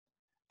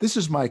This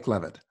is Mike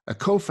Levitt, a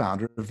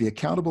co-founder of the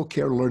Accountable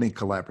Care Learning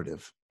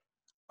Collaborative.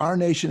 Our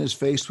nation is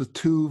faced with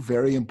two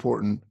very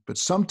important, but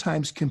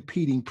sometimes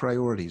competing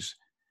priorities.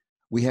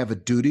 We have a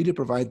duty to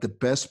provide the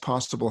best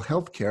possible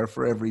health care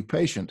for every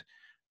patient,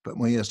 but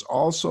we must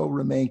also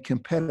remain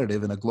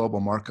competitive in a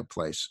global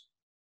marketplace.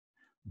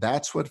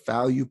 That's what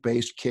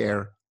value-based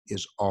care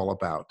is all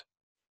about.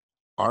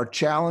 Our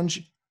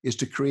challenge is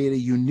to create a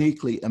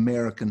uniquely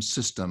American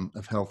system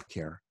of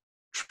healthcare.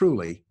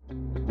 Truly,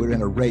 we're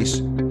in a race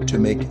to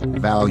make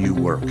value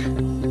work.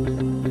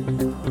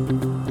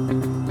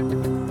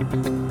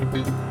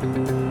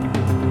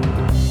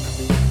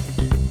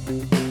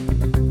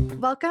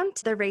 Welcome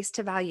to the Race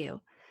to Value,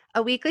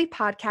 a weekly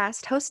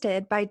podcast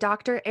hosted by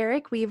Dr.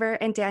 Eric Weaver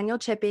and Daniel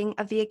Chipping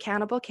of the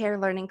Accountable Care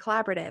Learning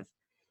Collaborative.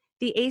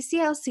 The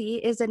ACLC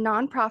is a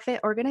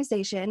nonprofit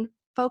organization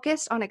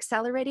focused on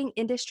accelerating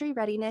industry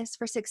readiness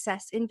for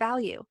success in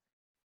value.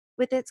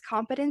 With its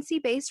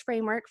competency-based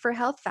framework for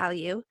health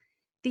value,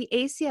 the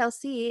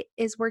ACLC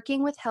is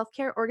working with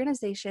healthcare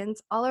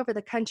organizations all over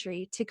the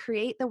country to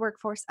create the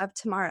workforce of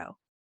tomorrow.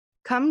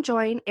 Come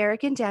join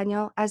Eric and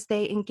Daniel as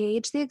they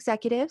engage the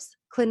executives,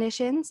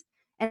 clinicians,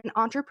 and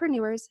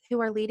entrepreneurs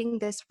who are leading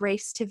this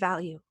race to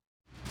value.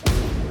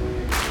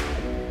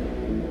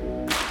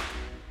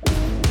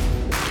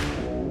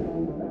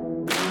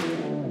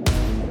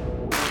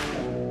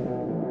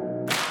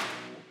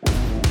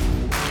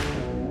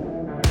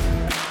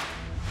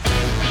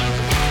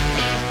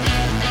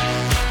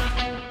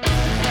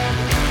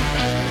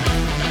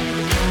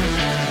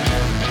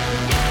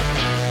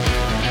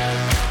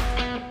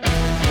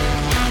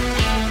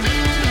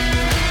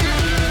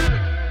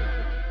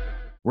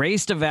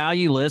 Race to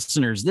Value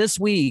listeners, this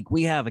week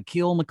we have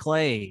Akil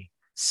McClay,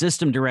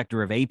 System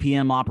Director of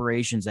APM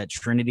Operations at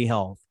Trinity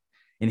Health.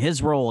 In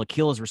his role,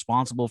 Akil is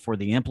responsible for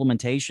the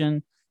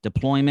implementation,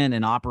 deployment,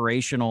 and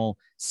operational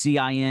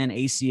CIN,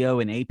 ACO,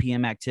 and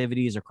APM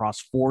activities across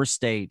 4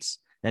 states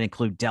that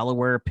include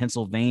Delaware,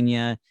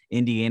 Pennsylvania,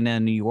 Indiana,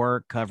 and New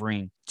York,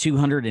 covering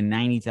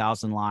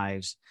 290,000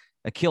 lives.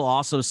 Akil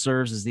also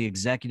serves as the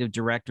Executive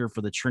Director for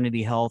the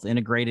Trinity Health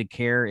Integrated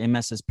Care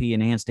MSSP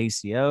Enhanced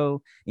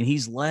ACO, and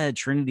he's led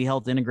Trinity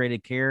Health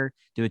Integrated Care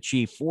to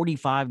achieve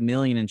 $45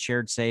 million in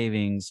shared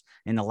savings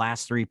in the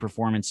last 3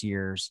 performance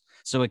years.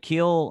 So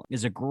Akil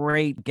is a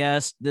great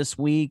guest this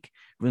week.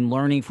 We've been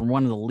learning from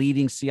one of the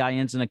leading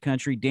CINs in the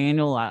country.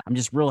 Daniel, I'm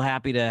just real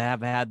happy to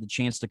have had the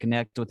chance to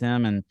connect with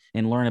him and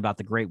learn about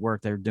the great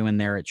work they're doing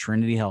there at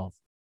Trinity Health.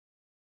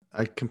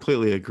 I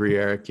completely agree,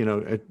 Eric.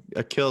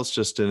 Akil's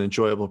just an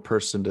enjoyable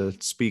person to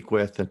speak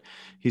with, and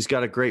he's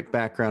got a great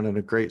background and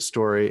a great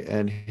story,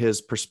 and his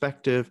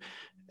perspective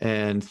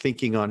and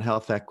thinking on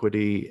health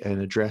equity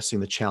and addressing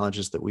the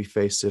challenges that we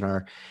face in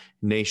our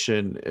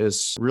nation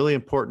is really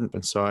important.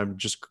 And so I'm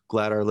just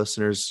glad our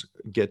listeners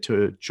get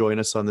to join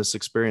us on this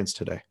experience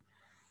today.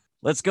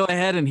 Let's go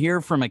ahead and hear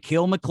from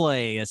Akil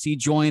McClay as he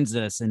joins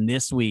us in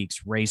this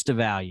week's Race to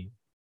Value.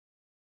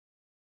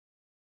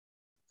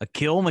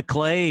 Akil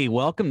McClay,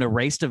 welcome to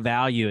Race to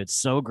Value. It's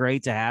so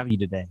great to have you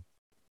today.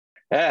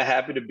 Yeah,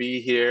 happy to be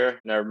here.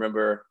 And I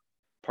remember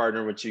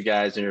partnering with you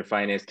guys in your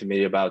finance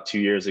committee about 2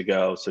 years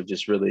ago. So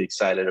just really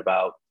excited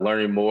about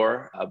learning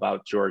more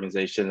about your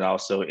organization and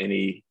also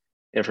any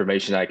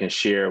information I can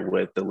share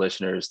with the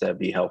listeners that'd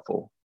be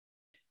helpful.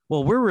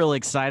 Well, we're really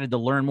excited to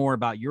learn more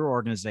about your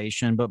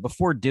organization. But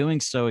before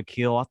doing so,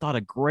 Akil, I thought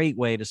a great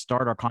way to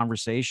start our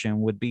conversation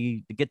would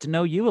be to get to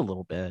know you a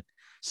little bit.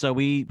 So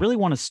we really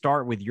want to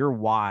start with your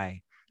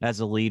why as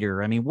a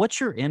leader. I mean, what's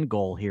your end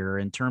goal here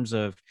in terms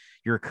of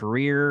your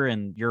career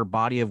and your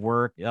body of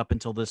work up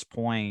until this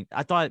point?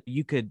 I thought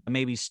you could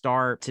maybe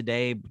start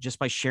today just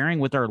by sharing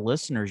with our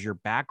listeners your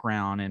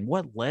background and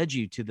what led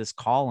you to this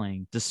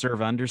calling to serve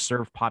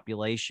underserved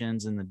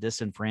populations and the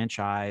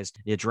disenfranchised,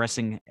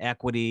 addressing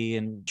equity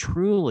and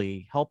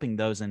truly helping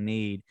those in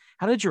need.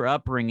 How did your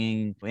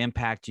upbringing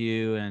impact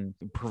you and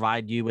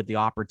provide you with the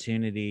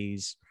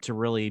opportunities to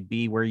really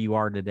be where you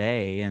are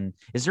today? And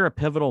is there a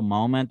pivotal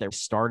moment that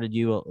started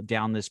you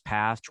down this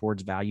path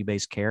towards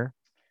value-based care?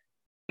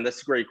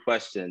 That's a great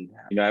question.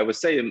 I would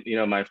say,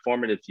 my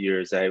formative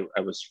years, I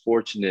was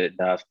fortunate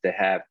enough to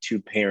have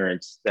 2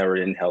 parents that were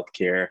in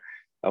healthcare.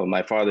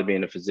 My father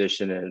being a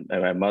physician and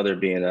my mother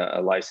being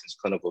a licensed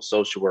clinical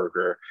social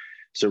worker.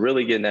 So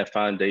really getting that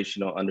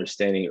foundational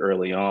understanding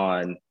early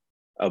on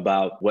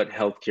about what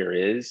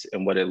healthcare is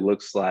and what it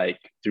looks like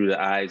through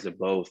the eyes of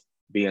both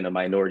being a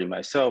minority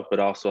myself, but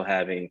also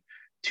having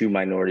 2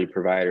 minority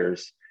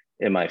providers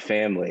in my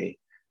family.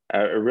 I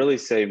really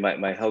say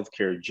my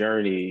healthcare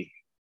journey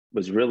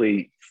was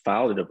really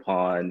founded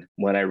upon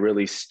when I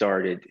really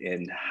started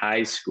in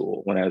high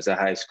school. When I was a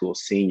high school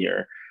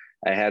senior,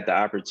 I had the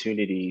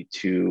opportunity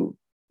to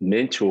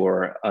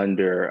mentor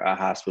under a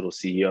hospital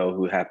CEO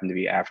who happened to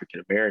be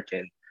African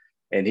American.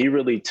 And he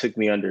really took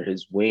me under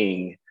his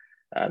wing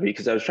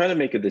because I was trying to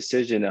make a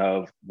decision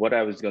of what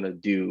I was going to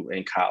do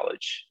in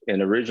college.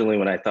 And originally,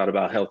 when I thought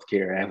about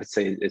healthcare, I would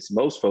say it's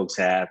most folks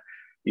have.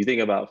 You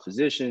think about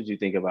physicians, you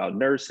think about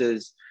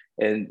nurses.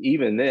 And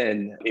even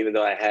then, even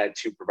though I had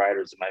 2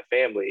 providers in my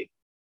family,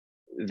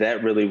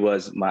 that really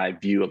was my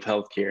view of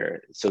healthcare.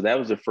 So that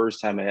was the first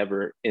time I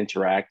ever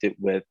interacted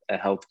with a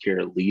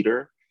healthcare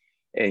leader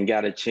and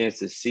got a chance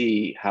to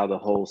see how the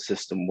whole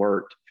system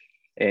worked.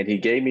 And he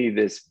gave me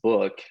this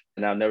book,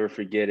 and I'll never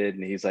forget it.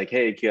 And he's like,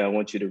 "Hey, Akil, I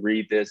want you to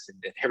read this. And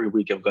then every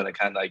week I'm going to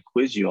kind of like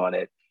quiz you on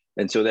it."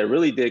 And so that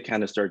really did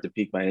kind of start to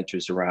pique my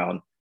interest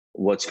around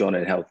what's going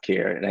on in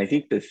healthcare. And I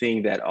think the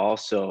thing that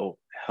also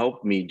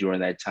helped me during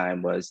that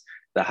time was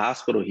the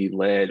hospital he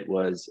led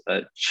was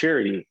a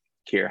charity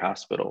care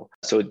hospital.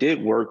 So it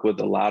did work with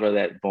a lot of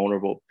that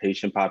vulnerable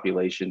patient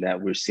population that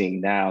we're seeing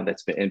now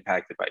that's been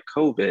impacted by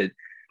COVID,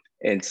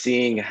 and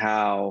seeing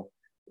how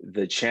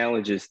the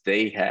challenges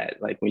they had,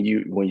 like when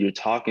you're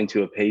talking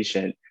to a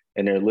patient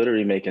and they're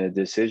literally making a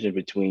decision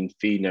between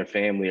feeding their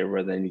family or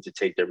whether they need to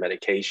take their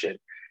medication,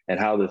 and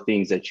how the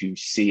things that you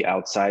see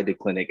outside the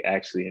clinic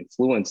actually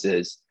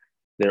influences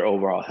their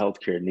overall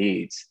healthcare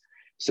needs.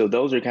 So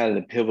those are kind of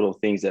the pivotal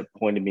things that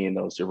pointed me in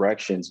those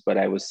directions. But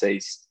I would say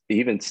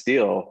even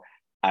still,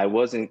 I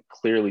wasn't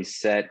clearly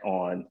set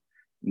on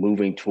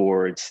moving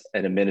towards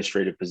an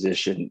administrative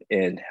position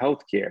in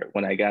healthcare.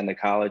 When I got into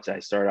college, I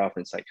started off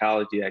in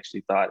psychology. I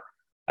actually thought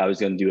I was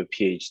going to do a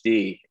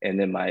PhD. And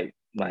then my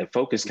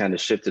focus kind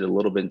of shifted a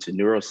little bit into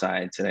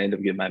neuroscience, and I ended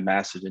up getting my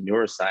master's in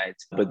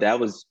neuroscience. But that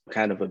was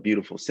kind of a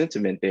beautiful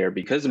sentiment there.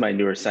 Because of my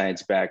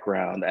neuroscience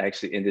background, I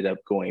actually ended up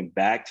going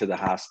back to the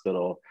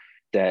hospital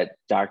that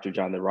Dr.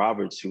 Jonathan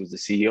Roberts, who was the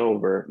CEO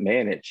over,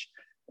 managed.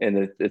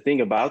 And the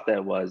thing about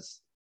that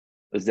was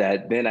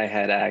that then I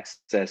had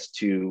access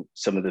to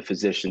some of the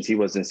physicians. He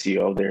wasn't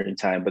CEO there in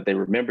time, but they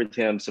remembered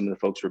him. Some of the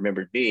folks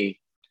remembered me.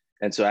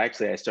 And so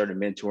actually I started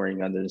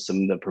mentoring under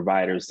some of the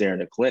providers there in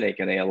the clinic,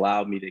 and they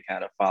allowed me to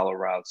kind of follow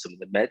around some of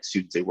the med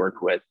students they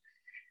work with.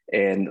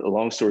 And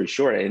long story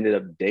short, I ended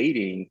up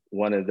dating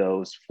one of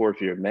those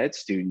fourth year med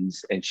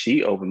students, and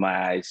she opened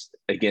my eyes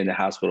again to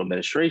hospital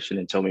administration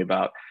and told me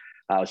about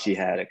how she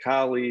had a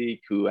colleague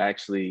who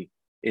actually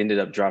ended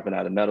up dropping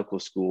out of medical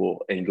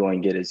school and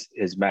going get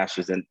his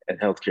master's in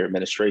healthcare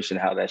administration,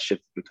 how that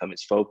shifted to become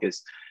his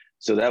focus.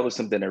 So that was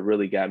something that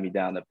really got me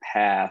down the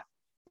path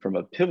from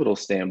a pivotal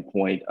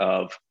standpoint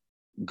of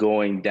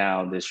going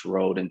down this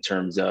road in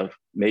terms of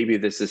maybe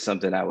this is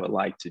something I would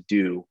like to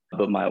do,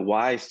 but my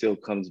why still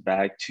comes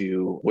back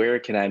to where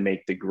can I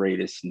make the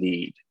greatest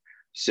need?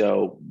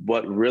 So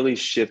what really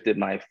shifted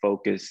my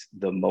focus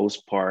the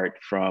most part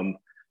from,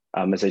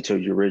 as I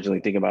told you originally,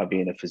 thinking about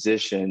being a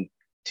physician,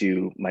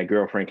 to my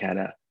girlfriend kind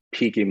of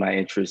piquing my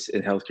interest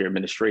in healthcare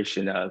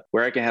administration,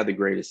 where I can have the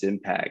greatest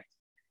impact.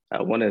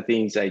 One of the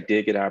things I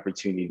did get an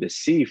opportunity to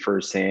see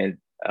firsthand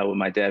with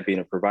my dad being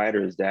a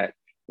provider is that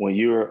when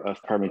you're a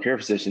primary care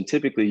physician,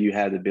 typically you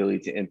have the ability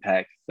to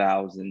impact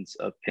thousands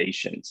of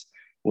patients.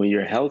 When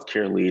you're a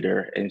healthcare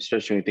leader, and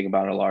especially when you think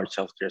about a large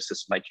healthcare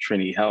system like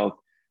Trinity Health,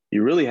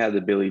 you really have the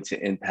ability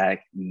to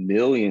impact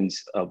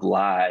millions of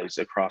lives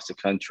across the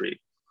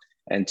country.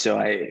 And so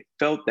I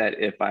felt that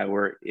if I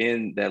were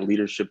in that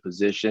leadership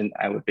position,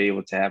 I would be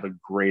able to have a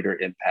greater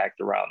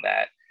impact around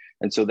that.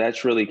 And so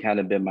that's really kind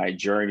of been my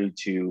journey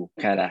to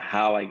kind of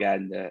how I got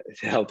into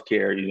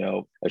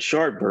healthcare, a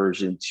short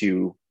version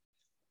to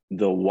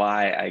the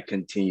why I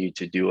continue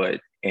to do it.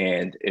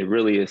 And it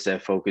really is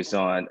that focus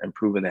on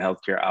improving the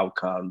healthcare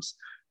outcomes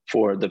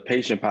for the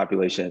patient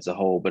population as a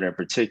whole, but in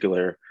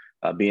particular,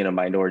 being a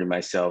minority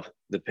myself,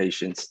 the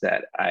patients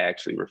that I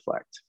actually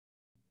reflect.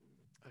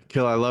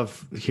 Akil, I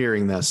love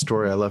hearing that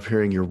story. I love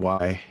hearing your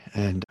why.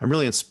 And I'm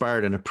really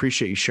inspired and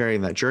appreciate you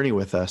sharing that journey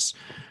with us.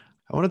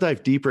 I want to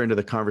dive deeper into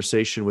the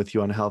conversation with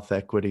you on health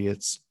equity.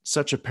 It's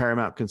such a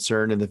paramount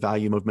concern in the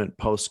value movement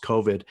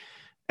post-COVID,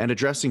 and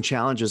addressing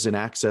challenges in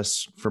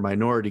access for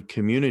minority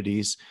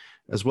communities,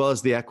 as well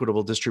as the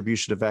equitable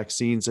distribution of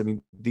vaccines. I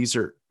mean, these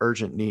are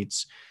urgent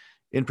needs.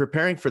 In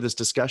preparing for this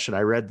discussion,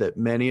 I read that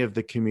many of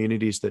the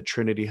communities that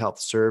Trinity Health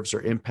serves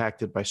are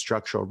impacted by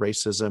structural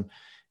racism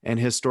and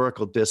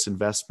historical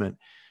disinvestment,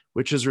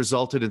 which has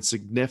resulted in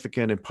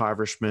significant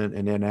impoverishment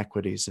and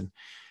inequities. And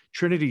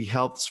Trinity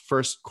Health's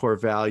first core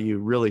value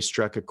really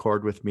struck a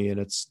chord with me, and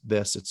it's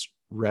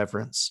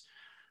reverence.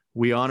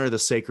 We honor the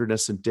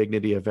sacredness and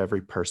dignity of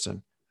every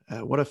person.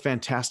 What a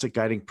fantastic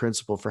guiding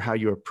principle for how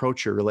you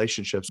approach your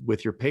relationships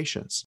with your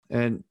patients.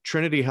 And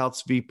Trinity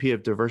Health's VP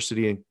of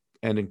Diversity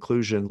and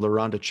Inclusion,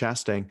 LaRonda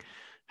Chastain,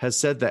 has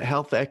said that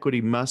health equity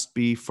must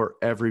be for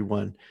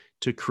everyone,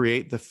 to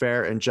create the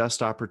fair and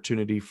just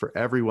opportunity for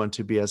everyone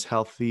to be as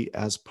healthy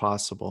as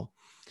possible.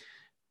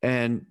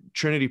 And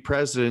Trinity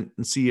President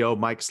and CEO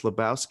Mike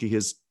Slabowski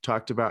has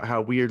talked about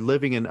how we are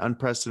living in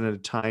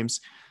unprecedented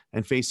times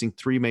and facing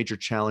three major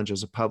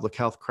challenges: a public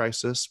health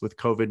crisis with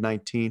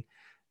COVID-19,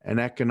 an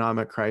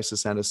economic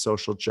crisis, and a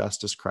social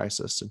justice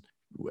crisis. And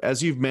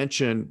as you've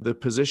mentioned, the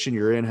position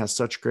you're in has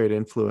such great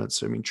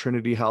influence. I mean,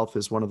 Trinity Health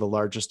is one of the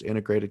largest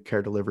integrated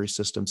care delivery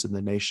systems in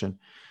the nation,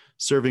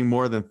 serving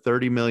more than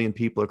 30 million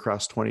people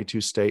across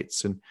 22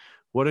 states. And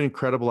what an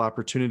incredible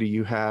opportunity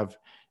you have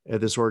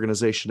at this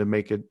organization to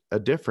make a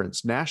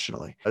difference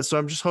nationally. So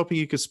I'm just hoping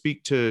you could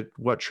speak to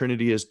what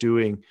Trinity is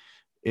doing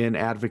in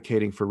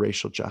advocating for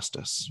racial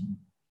justice.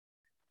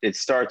 It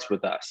starts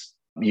with us.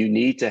 You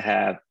need to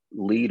have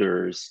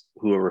leaders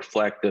who are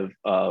reflective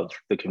of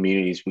the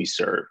communities we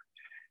serve.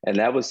 And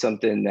that was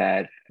something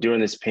that during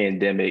this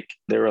pandemic,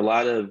 there were a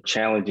lot of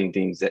challenging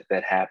things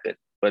that happened.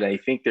 But I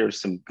think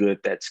there's some good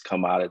that's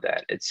come out of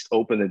that. It's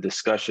opened a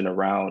discussion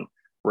around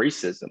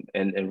racism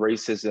and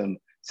racism,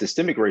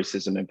 systemic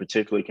racism in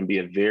particular, can be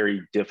a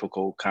very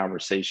difficult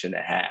conversation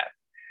to have.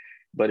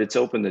 But it's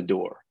opened the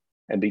door.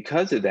 And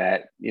because of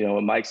that,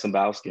 Mike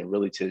Sombowski, and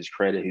really to his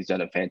credit, he's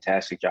done a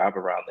fantastic job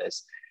around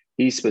this.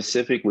 He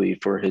specifically,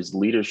 for his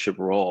leadership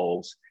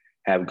roles,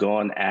 have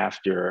gone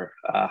after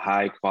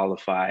high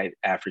qualified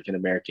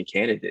African-American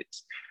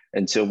candidates.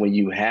 And so when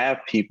you have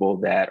people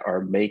that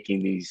are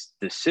making these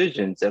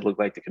decisions that look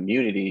like the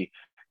community,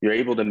 you're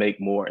able to make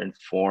more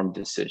informed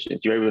decisions.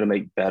 You're able to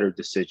make better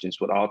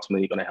decisions, what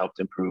ultimately going to help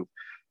to improve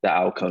the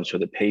outcomes for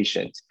the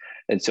patients.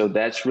 And so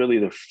that's really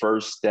the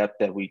first step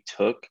that we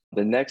took.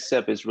 The next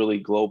step is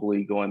really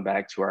globally going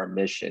back to our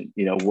mission,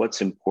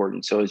 what's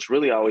important. So it's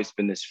really always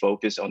been this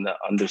focus on the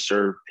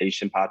underserved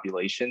patient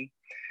population.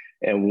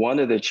 And one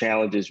of the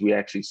challenges we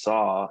actually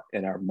saw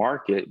in our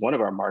market, one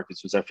of our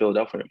markets was our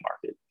Philadelphia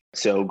market.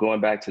 So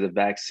going back to the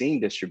vaccine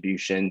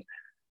distribution,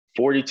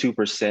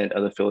 42%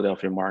 of the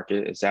Philadelphia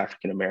market is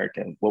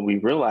African-American. What we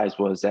realized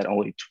was that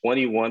only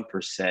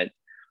 21%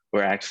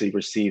 were actually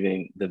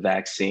receiving the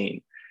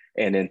vaccine.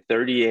 And in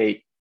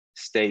 38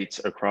 states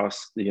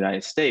across the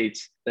United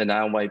States, the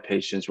non-white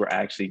patients were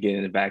actually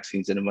getting the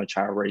vaccines at a much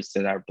higher rate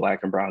than our Black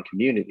and brown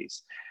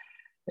communities.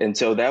 And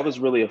so that was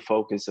really a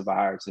focus of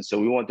ours. And so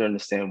we wanted to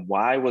understand,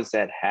 why was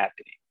that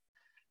happening?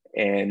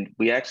 And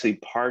we actually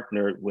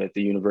partnered with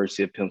the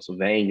University of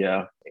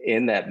Pennsylvania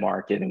in that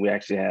market. And we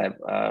actually have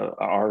an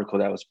article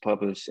that was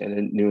published in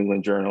the New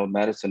England Journal of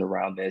Medicine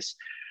around this,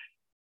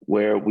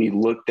 where we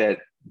looked at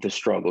the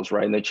struggles,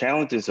 right? And the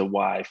challenges of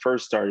why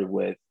first started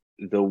with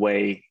the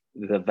way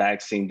the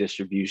vaccine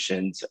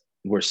distributions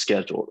were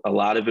scheduled. A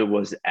lot of it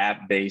was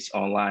app-based,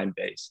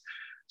 online-based.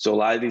 So a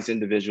lot of these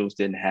individuals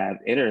didn't have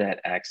internet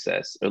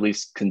access, or at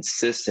least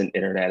consistent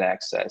internet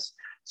access.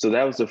 So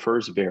that was the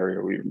first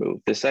barrier we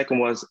removed. The second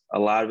was, a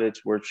lot of it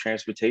were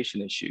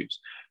transportation issues.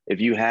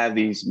 If you have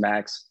these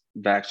max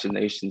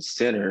vaccination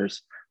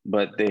centers,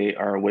 but they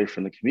are away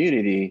from the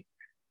community,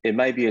 it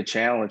might be a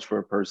challenge for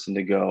a person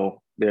to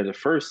go there the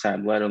first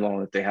time, let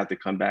alone if they have to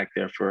come back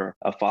there for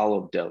a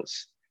follow-up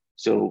dose.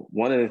 So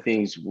one of the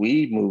things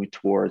we moved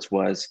towards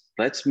was,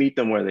 let's meet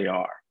them where they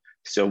are.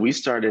 So we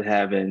started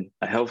having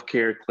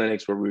healthcare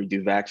clinics where we would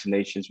do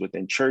vaccinations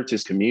within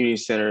churches, community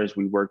centers.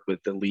 We worked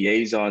with the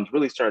liaisons,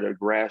 really started a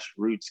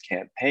grassroots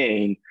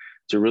campaign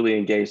to really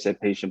engage that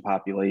patient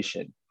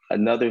population.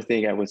 Another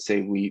thing I would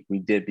say we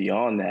did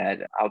beyond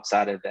that,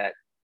 outside of that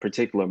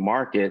particular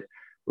market,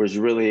 was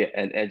really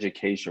an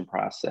education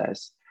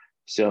process.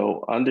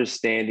 So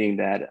understanding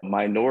that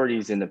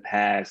minorities in the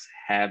past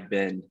have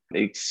been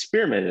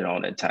experimented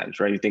on at times,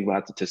 right? You think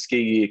about the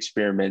Tuskegee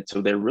experiment.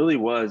 So there really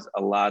was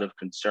a lot of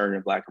concern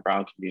in Black and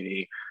brown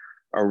community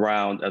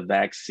around a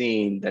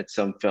vaccine that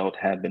some felt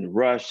had been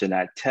rushed and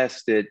not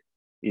tested.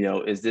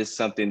 Is this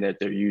something that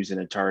they're using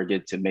a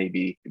target to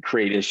maybe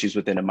create issues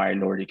within a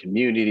minority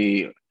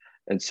community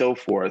and so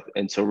forth?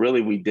 And so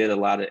really we did a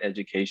lot of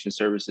education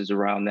services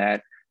around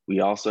that. We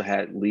also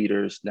had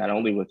leaders, not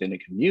only within the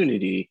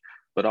community,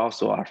 but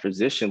also our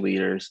physician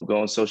leaders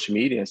go on social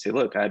media and say,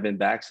 look, I've been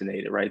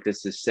vaccinated, right?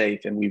 This is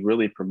safe. And we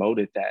really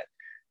promoted that.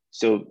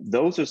 So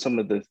those are some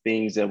of the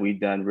things that we've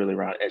done really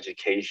around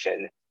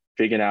education,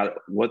 figuring out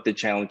what the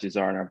challenges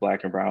are in our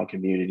Black and brown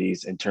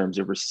communities in terms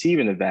of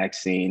receiving a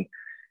vaccine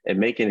and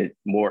making it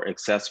more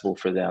accessible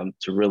for them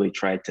to really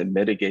try to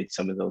mitigate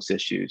some of those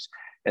issues.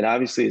 And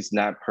obviously it's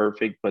not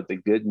perfect, but the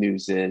good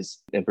news is,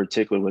 in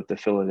particular with the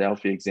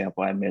Philadelphia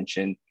example I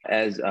mentioned,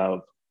 as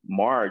of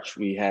March,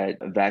 we had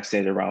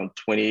vaccinated around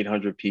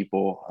 2,800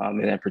 people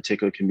in that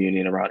particular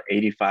community, and around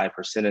 85%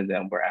 of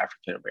them were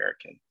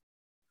African-American.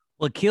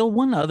 Well, Akil,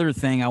 one other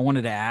thing I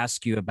wanted to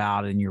ask you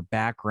about in your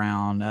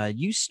background,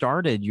 you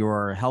started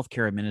your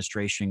healthcare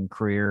administration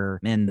career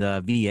in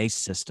the VA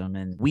system,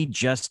 and we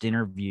just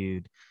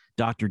interviewed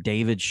Dr.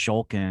 David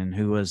Shulkin,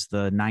 who was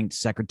the 9th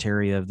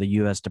Secretary of the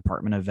U.S.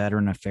 Department of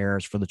Veteran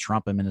Affairs for the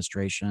Trump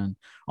administration,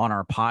 on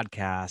our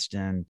podcast.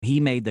 And he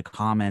made the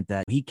comment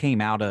that he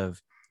came out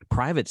of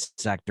private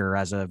sector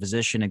as a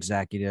physician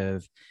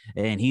executive,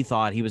 and he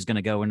thought he was going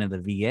to go into the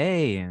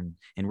VA and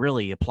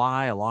really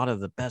apply a lot of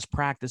the best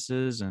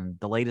practices and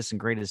the latest and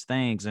greatest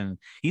things. And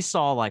he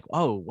saw like,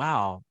 oh,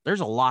 wow,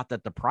 there's a lot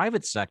that the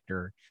private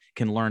sector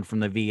can learn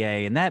from the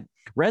VA. And that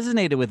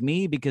resonated with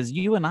me because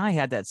you and I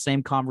had that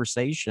same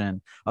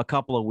conversation a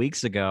couple of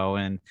weeks ago.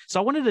 And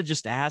so I wanted to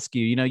just ask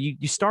you,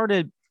 you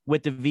started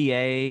with the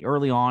VA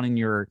early on in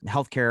your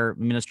healthcare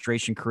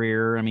administration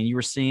career. I mean, you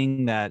were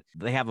seeing that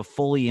they have a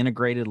fully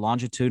integrated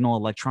longitudinal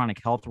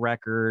electronic health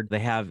record. They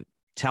have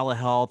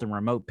telehealth and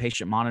remote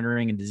patient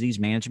monitoring and disease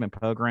management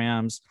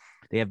programs.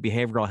 They have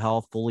behavioral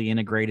health fully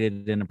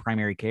integrated into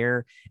primary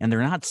care, and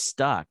they're not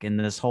stuck in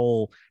this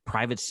whole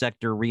private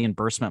sector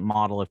reimbursement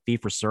model of fee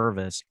for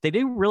service. They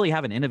do really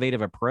have an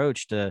innovative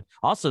approach to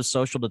also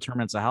social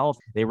determinants of health.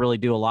 They really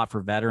do a lot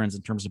for veterans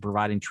in terms of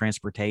providing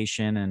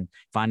transportation and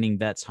finding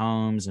vets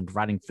homes and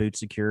providing food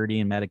security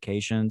and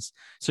medications.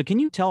 So can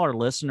you tell our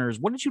listeners,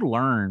 what did you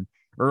learn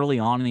early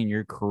on in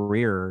your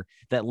career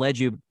that led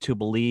you to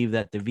believe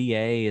that the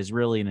VA is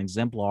really an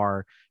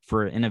exemplar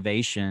for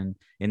innovation,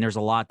 and there's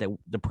a lot that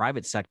the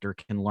private sector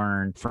can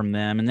learn from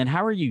them? And then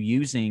how are you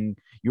using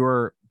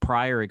your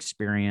prior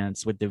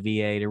experience with the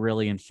VA to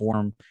really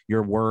inform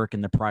your work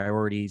and the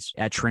priorities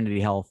at Trinity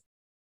Health?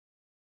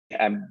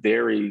 I'm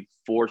very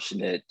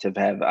fortunate to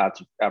have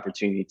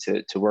opportunity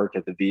to work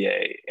at the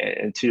VA.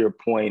 And to your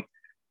point,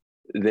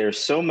 there's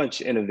so much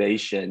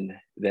innovation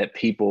that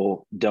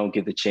people don't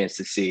get the chance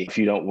to see if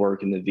you don't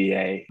work in the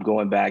VA.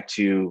 Going back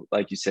to,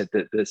 like you said,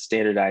 the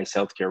standardized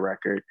healthcare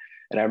record.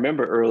 And I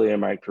remember early in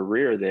my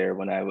career there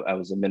when I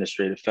was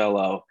administrative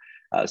fellow.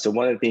 So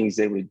one of the things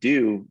they would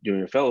do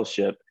during a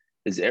fellowship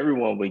is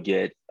everyone would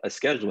get a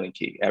scheduling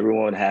key.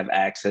 Everyone would have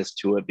access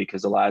to it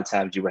because a lot of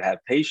times you would have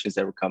patients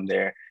that would come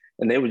there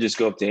and they would just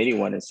go up to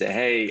anyone and say,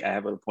 hey, I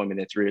have an appointment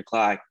at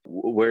 3:00.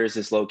 Where is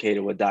this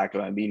located? What doctor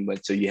am I meeting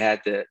with? So you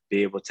had to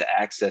be able to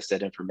access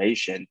that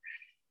information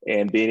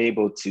and being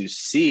able to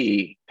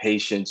see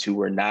patients who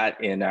were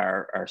not in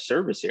our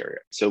service area.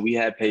 So we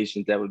had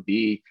patients that would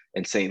be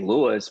in St.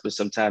 Louis, but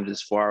sometimes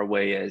as far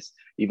away as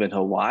even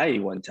Hawaii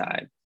one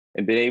time,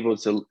 and being able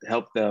to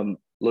help them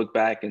look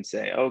back and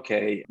say,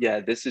 okay, yeah,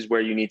 this is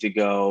where you need to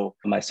go.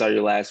 I saw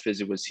your last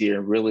visit was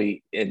here,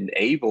 really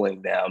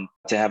enabling them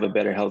to have a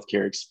better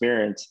healthcare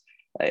experience.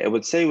 I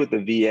would say with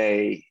the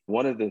VA,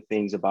 one of the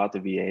things about the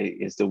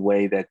VA is the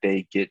way that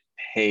they get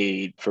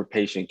paid for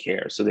patient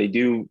care. So they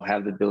do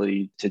have the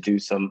ability to do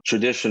some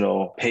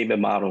traditional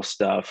payment model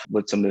stuff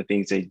with some of the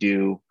things they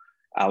do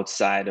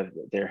outside of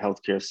their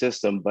healthcare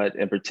system. But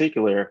in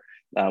particular,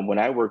 when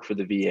I worked for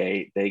the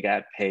VA, they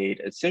got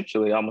paid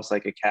essentially almost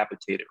like a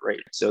capitated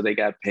rate. So they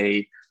got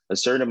paid a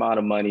certain amount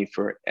of money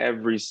for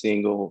every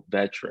single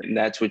veteran. And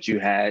that's what you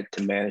had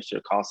to manage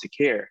their cost of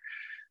care.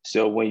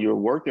 So when you're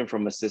working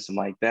from a system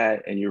like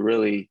that and you're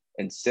really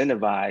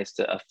incentivized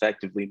to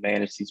effectively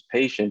manage these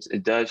patients,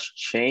 it does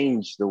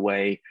change the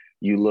way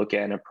you look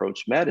at and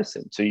approach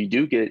medicine. So you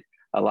do get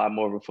a lot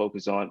more of a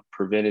focus on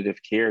preventative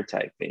care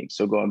type things.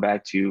 So going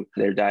back to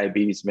their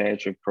diabetes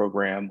management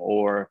program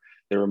or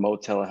the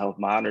remote telehealth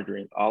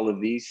monitoring, all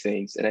of these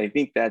things. And I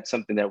think that's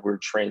something that we're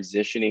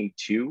transitioning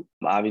to,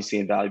 obviously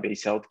in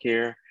value-based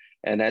healthcare.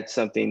 And that's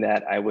something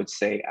that I would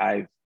say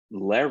I've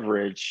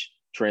leveraged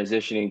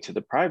transitioning to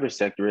the private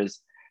sector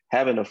is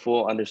having a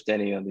full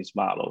understanding of these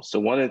models. So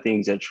one of the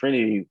things at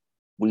Trinity,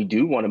 we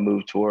do want to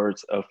move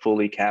towards a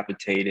fully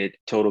capitated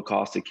total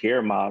cost of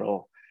care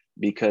model,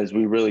 because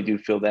we really do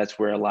feel that's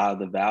where a lot of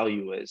the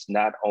value is,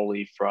 not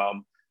only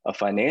from a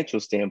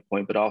financial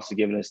standpoint, but also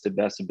giving us the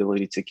best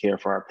ability to care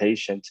for our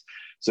patients.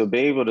 So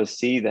being able to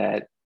see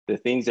that the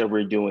things that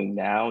we're doing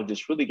now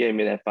just really gave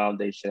me that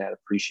foundation, that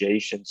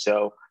appreciation.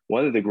 So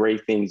one of the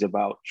great things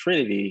about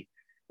Trinity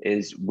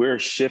is we're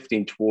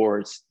shifting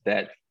towards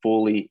that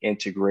fully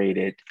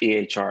integrated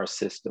EHR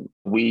system.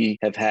 We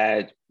have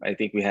had, I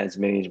think we had as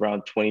many as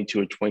around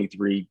 22 or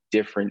 23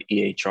 different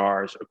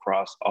EHRs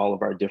across all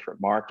of our different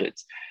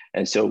markets.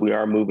 And so we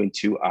are moving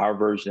to our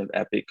version of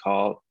Epic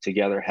called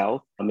Together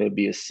Health. It'll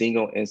be a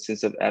single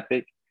instance of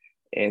Epic,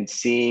 and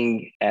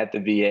seeing at the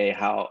VA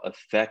how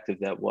effective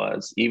that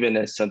was, even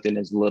as something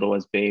as little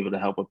as being able to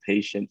help a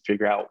patient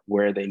figure out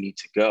where they need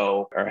to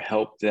go or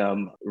help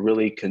them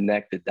really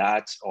connect the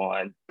dots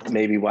on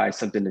maybe why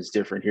something is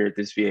different here at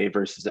this VA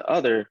versus the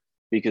other,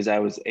 because I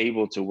was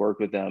able to work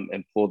with them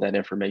and pull that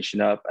information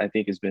up, I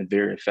think has been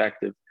very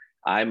effective.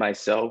 I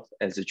myself,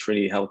 as a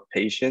Trinity Health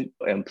patient,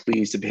 am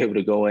pleased to be able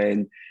to go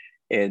in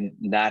and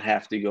not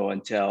have to go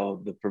and tell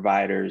the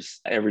providers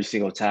every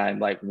single time,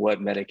 like what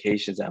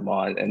medications I'm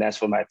on. And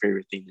that's what my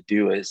favorite thing to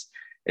do is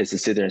to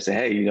sit there and say,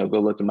 hey, go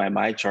look at my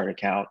MyChart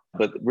account.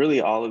 But really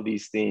all of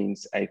these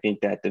things, I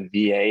think that the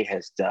VA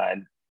has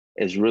done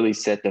is really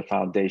set the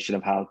foundation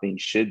of how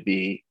things should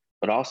be,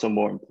 but also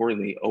more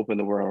importantly, open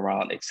the world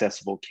around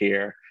accessible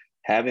care.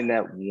 Having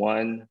that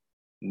one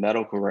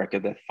medical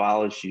record that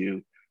follows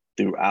you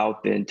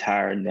throughout the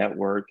entire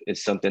network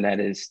is something that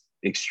is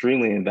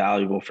extremely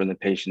invaluable for the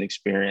patient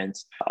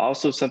experience.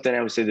 Also, something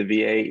I would say the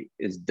VA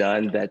is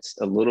done that's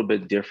a little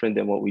bit different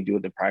than what we do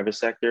in the private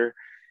sector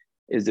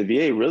is the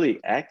VA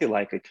really acted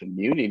like a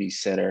community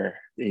center.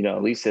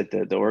 At least at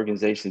the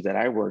organizations that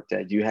I worked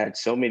at, you had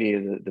so many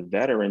of the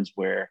veterans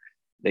where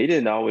they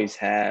didn't always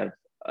have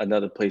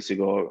another place to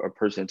go or a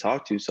person to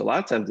talk to. So a lot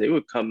of times they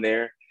would come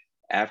there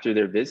after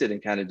their visit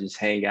and kind of just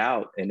hang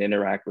out and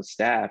interact with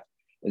staff.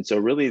 And so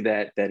really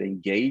that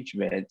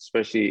engagement,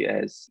 especially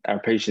as our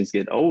patients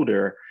get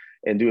older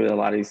and doing a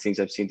lot of these things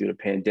I've seen through the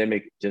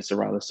pandemic, just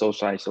around the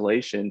social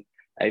isolation,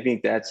 I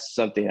think that's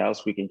something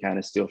else we can kind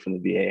of steal from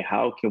the VA.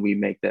 How can we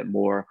make that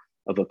more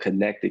of a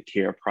connected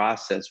care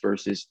process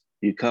versus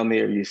you come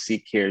here, you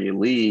seek care, you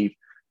leave,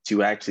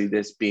 to actually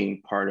this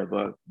being part of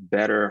a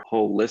better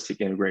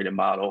holistic integrated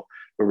model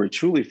where we're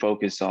truly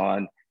focused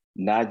on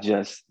not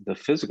just the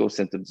physical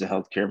symptoms of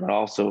healthcare, but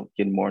also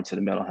getting more into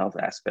the mental health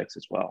aspects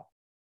as well.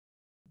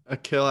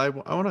 Akil, I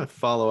want to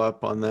follow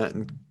up on that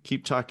and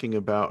keep talking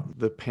about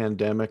the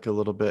pandemic a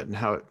little bit and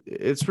how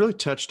it's really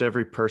touched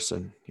every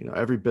person,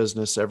 every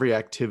business, every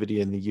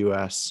activity in the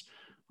US.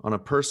 On a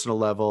personal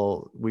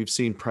level, we've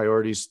seen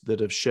priorities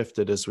that have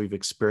shifted as we've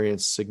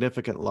experienced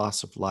significant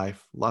loss of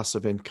life, loss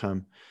of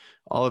income,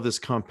 all of this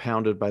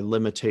compounded by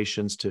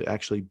limitations to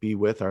actually be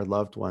with our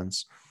loved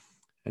ones.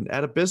 And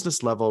at a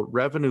business level,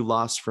 revenue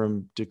loss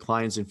from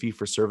declines in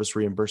fee-for-service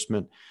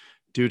reimbursement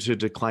due to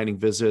declining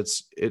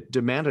visits, it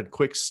demanded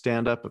quick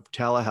stand-up of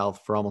telehealth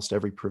for almost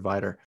every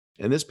provider.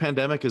 And this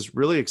pandemic has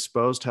really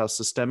exposed how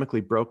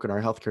systemically broken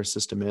our healthcare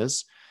system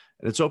is,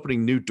 and it's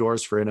opening new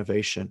doors for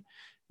innovation.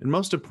 And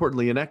most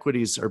importantly,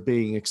 inequities are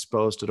being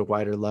exposed at a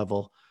wider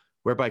level,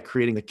 whereby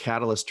creating a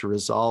catalyst to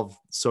resolve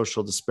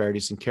social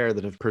disparities in care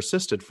that have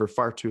persisted for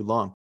far too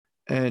long.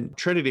 And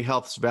Trinity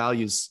Health's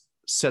values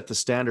set the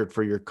standard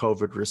for your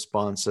COVID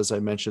response. As I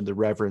mentioned, the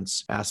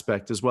reverence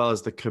aspect, as well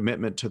as the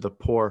commitment to the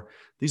poor.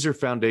 These are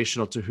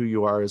foundational to who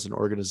you are as an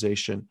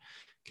organization.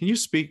 Can you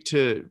speak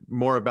to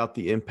more about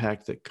the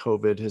impact that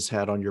COVID has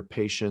had on your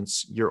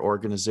patients, your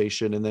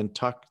organization, and then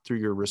talk through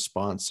your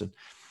response? And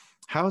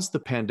how has the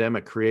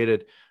pandemic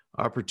created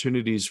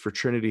opportunities for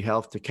Trinity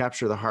Health to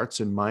capture the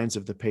hearts and minds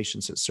of the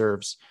patients it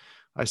serves?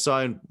 I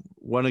saw in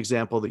one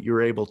example that you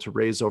were able to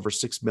raise over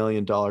 $6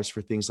 million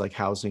for things like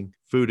housing,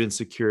 food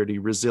insecurity,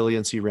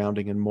 resiliency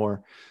rounding, and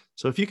more.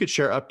 So if you could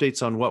share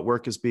updates on what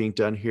work is being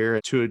done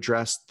here to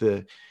address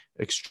the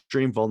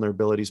extreme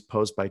vulnerabilities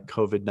posed by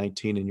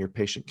COVID-19 in your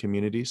patient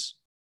communities.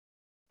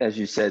 As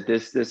you said,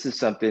 this is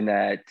something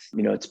that,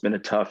 it's been a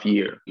tough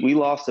year. We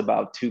lost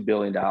about $2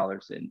 billion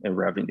in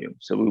revenue.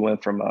 So we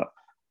went from a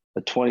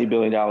 $20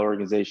 billion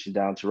organization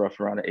down to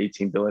roughly around an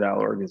 $18 billion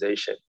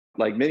organization.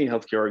 Like many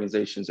healthcare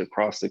organizations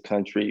across the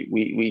country,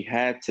 we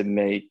had to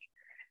make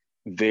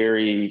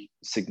very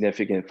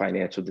significant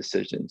financial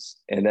decisions.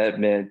 And that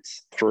meant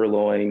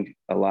furloughing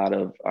a lot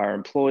of our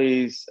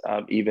employees,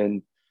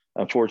 even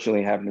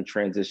unfortunately having to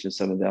transition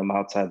some of them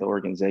outside the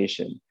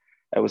organization.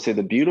 I would say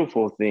the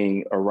beautiful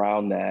thing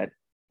around that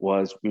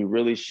was we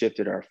really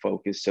shifted our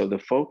focus. So the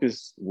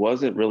focus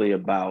wasn't really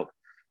about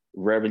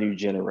revenue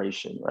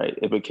generation, right?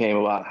 It became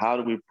about how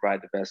do we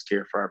provide the best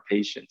care for our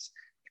patients.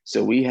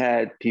 So we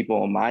had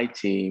people on my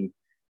team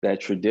that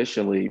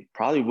traditionally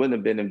probably wouldn't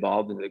have been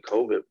involved in the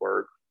COVID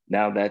work.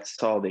 Now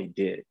that's all they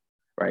did,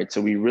 right? So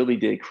we really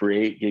did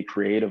get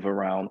creative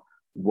around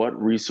what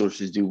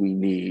resources do we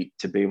need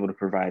to be able to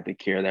provide the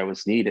care that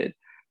was needed.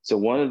 So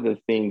one of the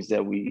things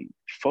that we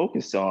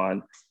focused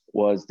on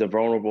was the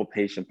vulnerable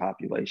patient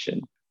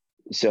population.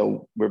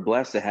 So we're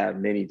blessed to have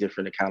many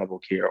different accountable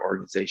care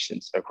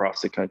organizations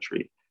across the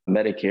country,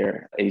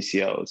 Medicare,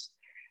 ACOs.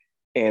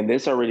 And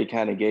this already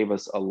kind of gave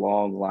us a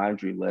long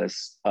laundry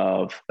list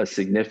of a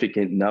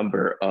significant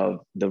number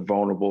of the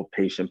vulnerable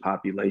patient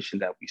population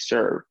that we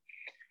serve.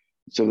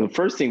 So the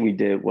first thing we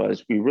did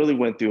was we really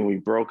went through and we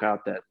broke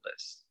out that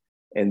list.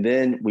 And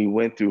then we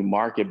went through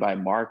market by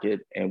market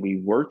and we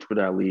worked with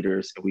our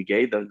leaders and we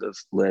gave them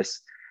this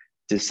list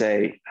to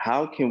say,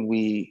 how can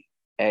we,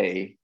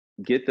 A,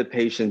 get the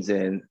patients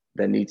in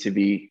that need to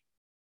be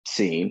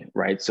seen,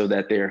 right? So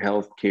that their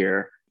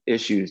healthcare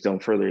issues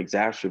don't further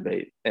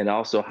exacerbate. And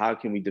also, how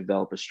can we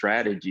develop a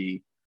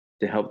strategy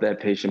to help that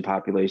patient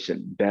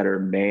population better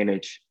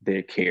manage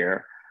their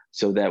care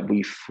so that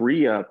we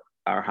free up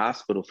our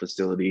hospital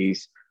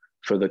facilities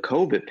for the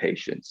COVID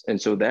patients?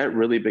 And so that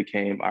really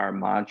became our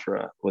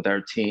mantra with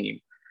our team.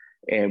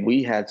 And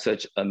we had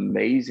such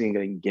amazing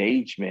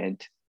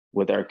engagement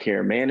with our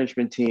care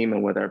management team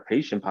and with our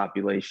patient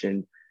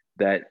population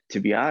that, to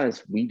be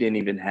honest, we didn't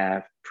even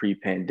have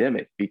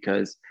pre-pandemic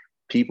because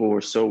people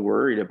were so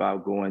worried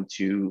about going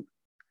to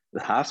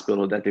the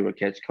hospital that they would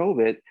catch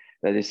COVID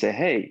that they say,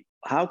 hey,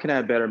 how can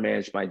I better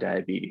manage my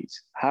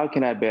diabetes? How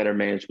can I better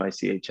manage my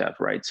CHF,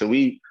 right? So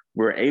we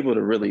were able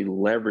to really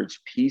leverage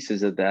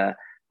pieces of the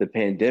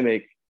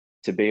pandemic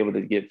to be able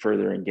to get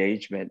further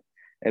engagement.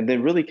 And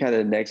then really kind of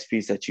the next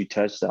piece that you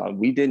touched on,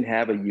 we didn't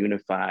have a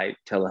unified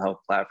telehealth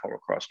platform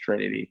across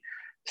Trinity.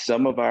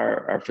 Some of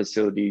our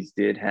facilities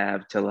did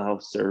have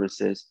telehealth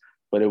services,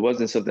 but it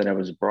wasn't something that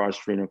was broad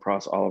streamed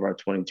across all of our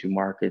 22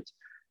 markets.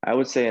 I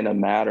would say in a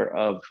matter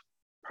of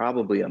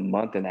probably a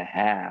month and a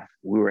half,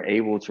 we were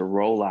able to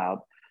roll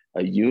out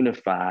a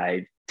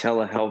unified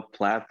telehealth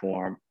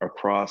platform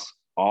across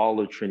all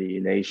of Trinity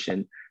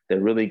Nation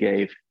that really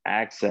gave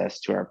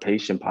access to our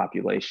patient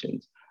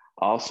populations.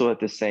 Also, at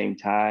the same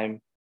time,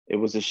 it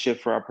was a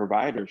shift for our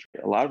providers.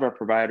 A lot of our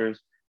providers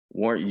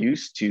weren't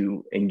used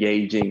to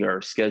engaging or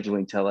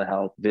scheduling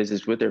telehealth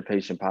visits with their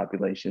patient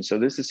population. So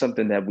this is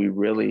something that we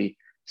really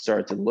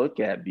start to look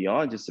at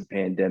beyond just the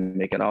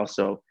pandemic. And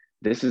also,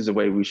 this is the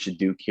way we should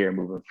do care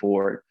moving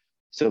forward.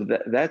 So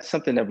that's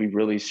something that we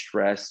really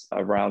stress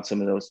around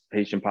some of those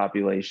patient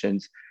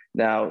populations.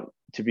 Now,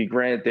 to be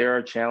granted, there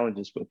are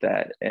challenges with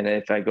that. And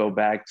if I go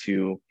back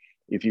to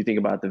if you think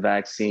about the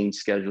vaccine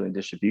scheduling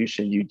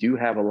distribution, you do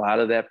have a lot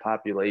of that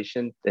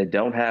population that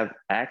don't have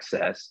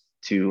access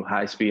to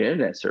high-speed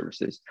internet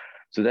services.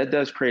 So that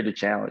does create a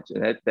challenge.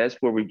 And that's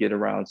where we get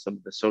around some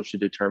of the social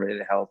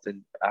determinant of health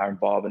and our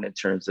involvement in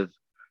terms of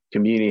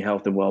community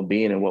health and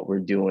well-being and what we're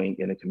doing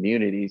in the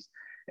communities.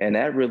 And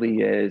that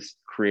really is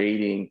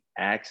creating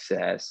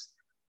access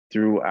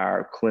through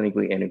our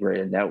clinically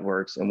integrated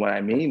networks. And what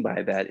I mean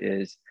by that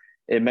is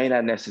it may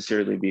not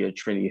necessarily be a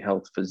Trinity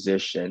Health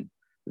physician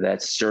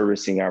that's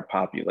servicing our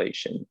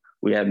population.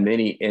 We have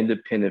many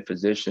independent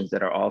physicians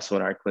that are also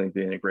in our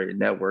clinically integrated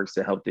networks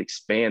to help to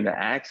expand the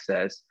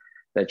access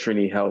that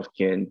Trinity Health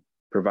can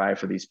provide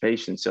for these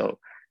patients. So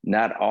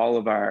not all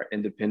of our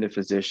independent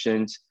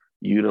physicians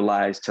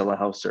utilize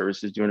telehealth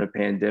services during the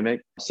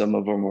pandemic. Some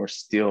of them were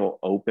still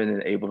open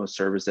and able to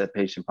service that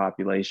patient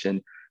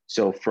population.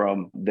 So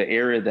from the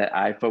area that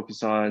I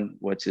focus on,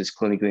 which is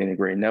clinically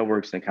integrated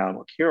networks and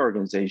accountable care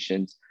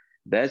organizations,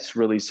 that's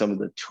really some of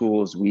the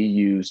tools we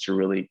use to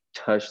really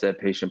touch that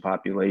patient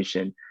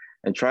population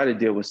and try to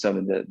deal with some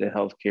of the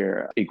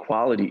healthcare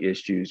equality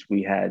issues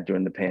we had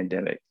during the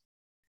pandemic.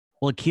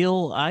 Well,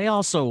 Akil, I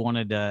also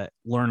wanted to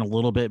learn a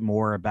little bit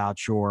more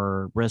about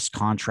your risk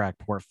contract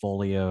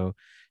portfolio.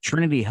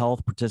 Trinity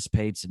Health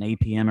participates in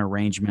APM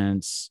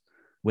arrangements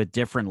with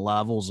different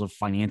levels of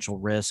financial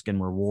risk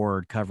and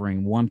reward,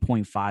 covering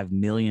 1.5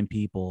 million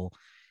people,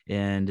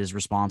 and is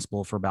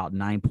responsible for about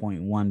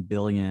 9.1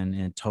 billion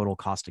in total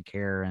cost of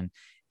care. And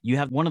you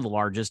have one of the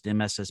largest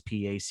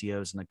MSSP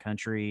ACOs in the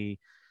country.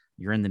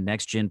 You're in the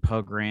Next Gen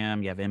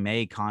program. You have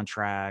MA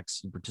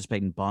contracts. You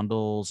participate in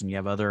bundles, and you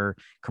have other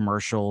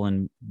commercial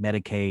and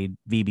Medicaid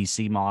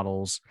VBC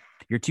models.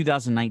 Your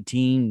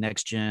 2019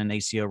 Next Gen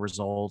ACO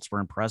results were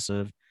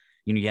impressive.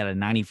 You had a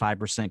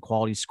 95%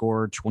 quality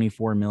score,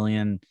 24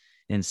 million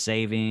in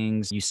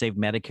savings. You saved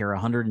Medicare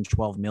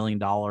 $112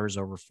 million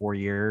over 4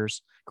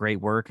 years. Great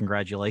work.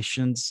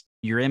 Congratulations.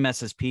 Your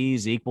MSSP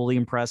is equally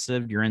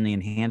impressive. You're in the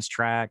enhanced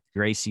track.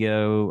 Your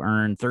ACO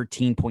earned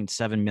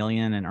 13.7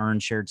 million in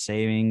earned shared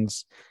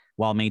savings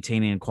while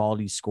maintaining a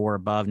quality score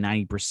above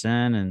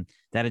 90%. And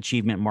that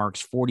achievement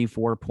marks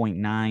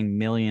 44.9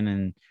 million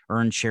in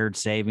earned shared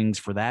savings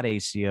for that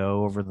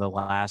ACO over the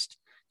last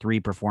 3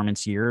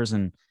 performance years.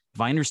 And if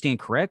I understand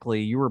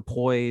correctly, you were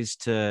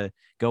poised to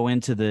go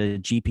into the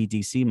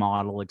GPDC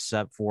model,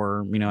 except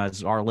for,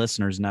 as our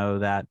listeners know,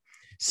 that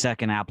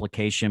second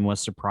application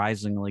was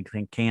surprisingly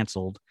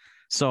canceled.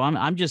 So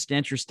I'm just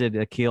interested,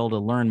 Akil, to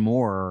learn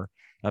more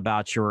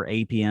about your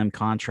APM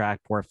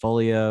contract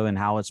portfolio and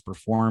how it's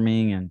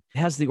performing. And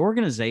has the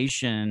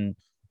organization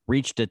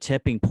reached a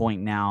tipping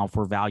point now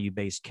for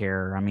value-based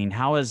care? I mean,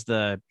 how has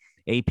the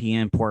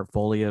APM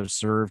portfolio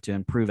served to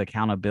improve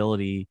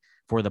accountability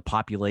for the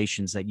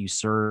populations that you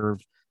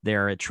serve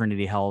there at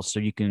Trinity Health, so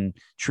you can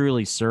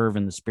truly serve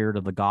in the spirit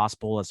of the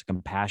gospel as a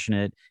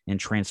compassionate and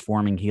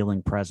transforming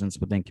healing presence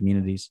within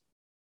communities?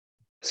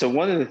 So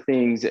one of the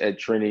things at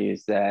Trinity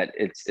is that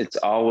it's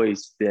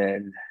always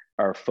been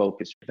our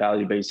focus,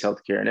 value-based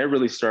healthcare. And it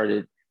really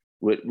started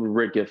with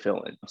Rick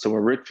Gilfillan. So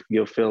when Rick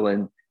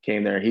Gilfillan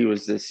came there, he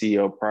was the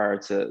CEO prior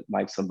to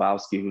Mike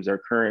Sombowski, who's our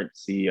current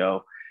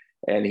CEO.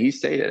 And he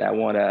stated, I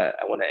want an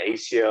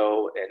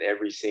ACO in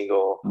every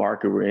single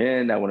market we're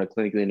in. I want a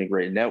clinically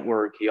integrated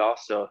network. He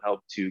also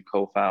helped to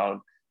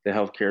co-found the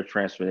Healthcare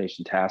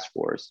Transformation Task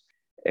Force.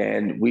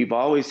 And we've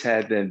always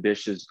had the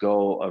ambitious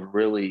goal of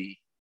really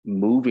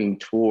moving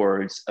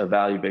towards a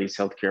value-based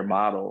healthcare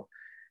model.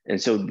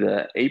 And so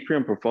the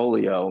APM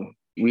portfolio,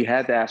 we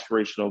had the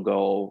aspirational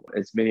goal,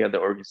 as many other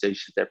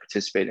organizations that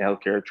participate in the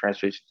Healthcare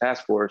Transformation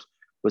Task Force,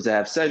 was to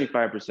have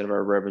 75% of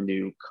our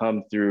revenue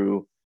come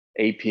through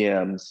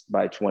APMs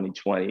by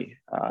 2020.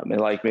 And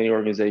like many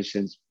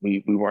organizations,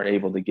 we weren't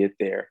able to get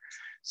there.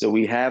 So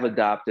we have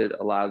adopted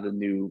a lot of the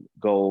new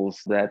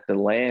goals that the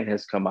land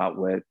has come out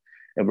with,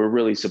 and we're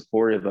really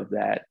supportive of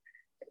that.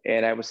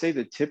 And I would say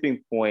the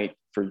tipping point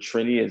for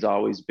Trinity has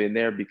always been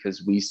there,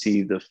 because we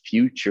see the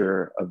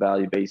future of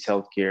value-based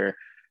healthcare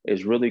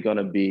is really going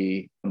to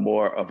be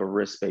more of a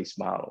risk-based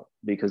model,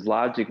 because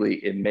logically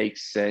it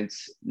makes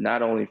sense,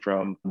 not only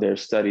from their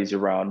studies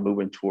around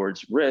moving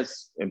towards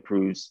risk,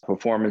 improves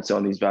performance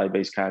on these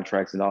value-based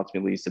contracts and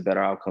ultimately leads to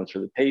better outcomes for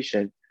the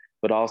patient,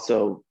 but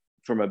also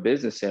from a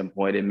business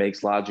standpoint, it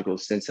makes logical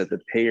sense that the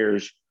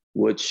payers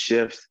would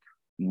shift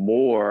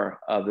more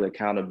of the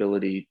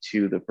accountability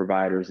to the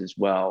providers as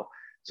well.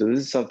 So this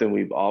is something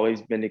we've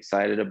always been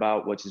excited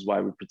about, which is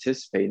why we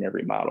participate in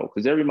every model,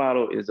 because every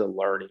model is a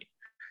learning.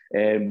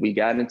 And we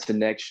got into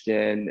Next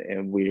Gen,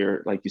 and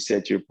we're, like you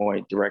said, to your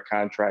point, direct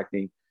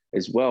contracting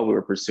as well. We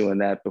were pursuing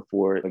that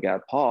before it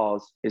got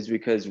paused, is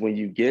because when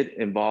you get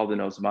involved in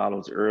those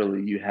models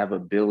early, you have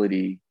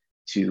ability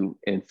to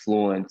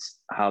influence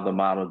how the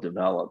model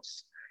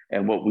develops.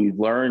 And what we've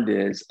learned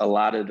is a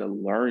lot of the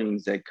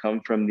learnings that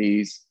come from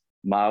these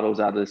models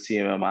out of the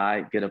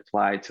CMMI get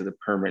applied to the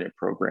permanent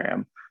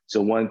program.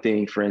 So one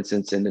thing, for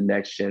instance, in the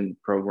Next Gen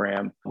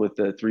program with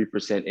the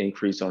 3%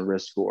 increase on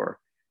risk score,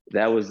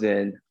 that was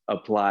then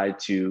applied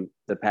to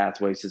the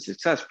Pathways to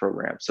Success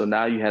program. So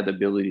now you have the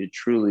ability to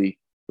truly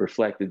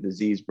reflect the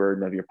disease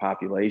burden of your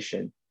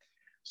population.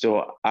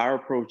 So our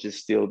approach is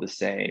still the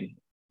same.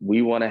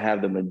 We want to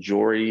have the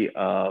majority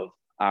of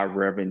our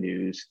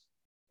revenues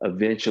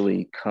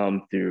eventually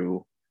come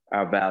through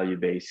our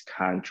value-based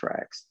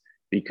contracts,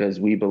 because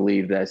we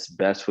believe that's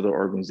best for the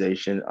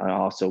organization and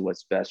also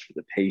what's best for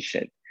the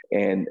patient.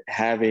 And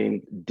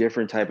having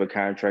different type of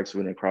contracts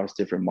with across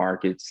different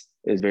markets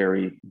is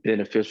very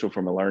beneficial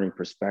from a learning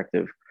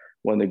perspective.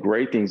 One of the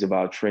great things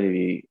about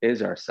Trinity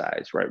is our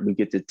size, right? We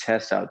get to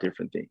test out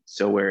different things.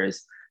 So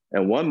whereas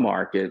in one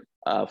market,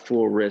 a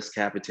full risk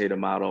capitated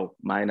model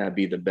might not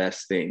be the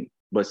best thing.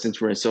 But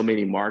since we're in so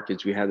many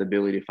markets, we have the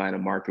ability to find a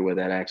market where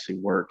that actually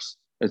works.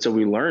 And so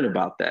we learn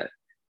about that.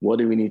 What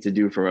do we need to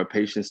do from a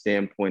patient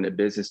standpoint, a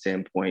business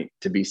standpoint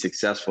to be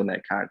successful in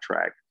that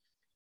contract?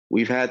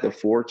 We've had the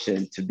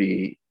fortune to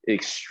be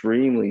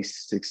extremely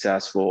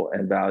successful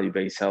in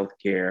value-based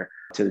healthcare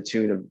to the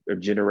tune of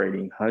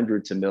generating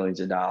hundreds of millions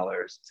of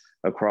dollars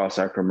across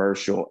our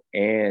commercial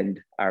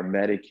and our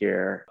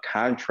Medicare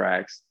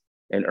contracts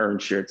and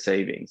earned shared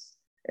savings.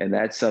 And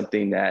that's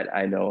something that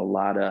I know a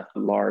lot of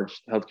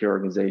large healthcare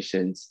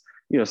organizations,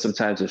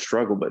 sometimes have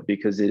struggled with,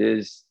 because it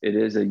is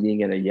a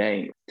yin and a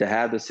yang. To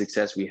have the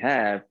success we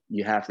have,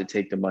 you have to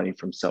take the money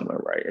from somewhere,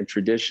 right? And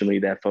traditionally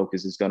that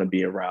focus is going to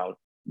be around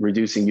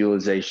reducing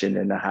utilization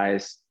in the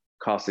highest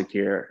cost of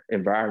care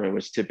environment,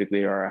 which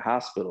typically are our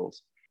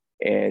hospitals.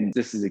 And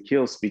this is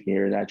Akil speaking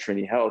here, not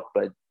Trinity Health,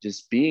 but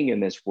just being in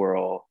this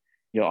world,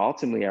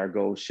 ultimately our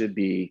goal should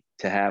be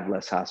to have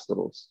less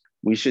hospitals.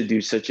 We should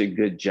do such a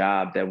good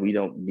job that we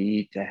don't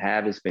need to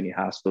have as many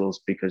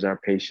hospitals, because our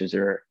patients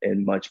are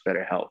in much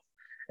better health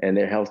and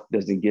their health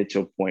doesn't get to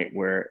a point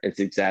where it's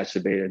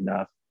exacerbated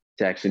enough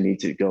to actually need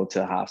to go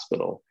to a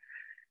hospital.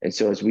 And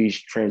so as we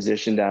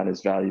transition down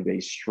this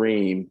value-based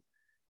stream,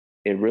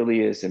 it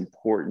really is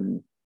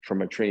important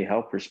from a Trinity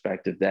Health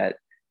perspective that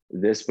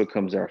this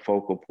becomes our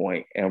focal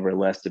point and we're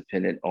less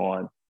dependent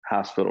on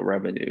hospital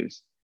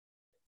revenues.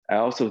 I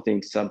also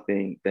think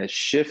something that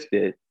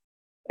shifted,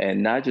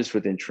 and not just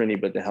within Trinity,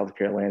 but the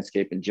healthcare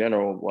landscape in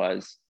general,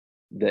 was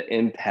the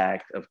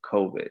impact of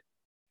COVID.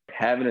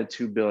 Having a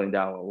 $2 billion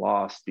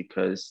loss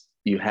because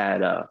you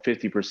had a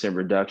 50%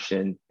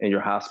 reduction in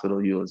your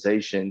hospital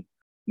utilization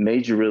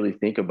made you really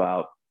think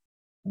about,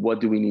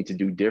 what do we need to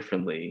do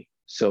differently?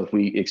 So if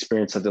we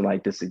experience something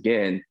like this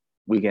again,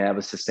 we can have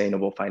a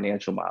sustainable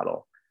financial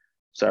model.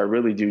 So I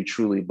really do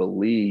truly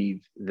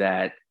believe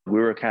that we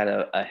were kind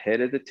of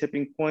ahead of the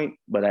tipping point,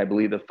 but I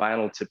believe the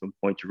final tipping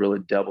point to really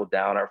double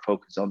down our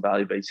focus on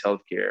value-based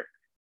healthcare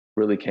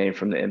really came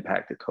from the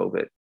impact of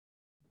COVID.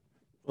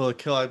 Well,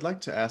 Akil, I'd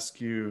like to ask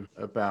you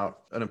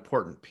about an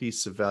important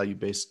piece of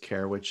value-based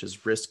care, which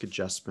is risk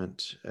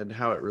adjustment, and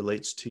how it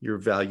relates to your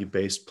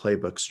value-based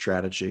playbook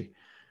strategy.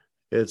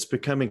 It's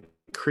becoming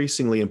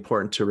increasingly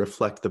important to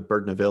reflect the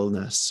burden of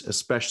illness,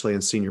 especially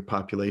in senior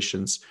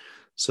populations,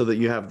 so that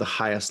you have the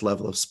highest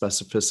level of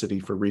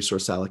specificity for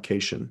resource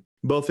allocation,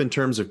 both in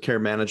terms of care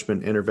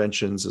management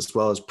interventions as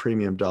well as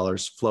premium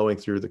dollars flowing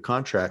through the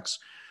contracts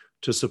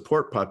to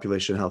support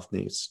population health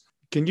needs.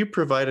 Can you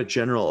provide a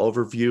general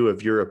overview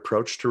of your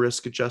approach to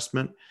risk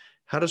adjustment?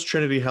 How does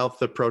Trinity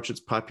Health approach its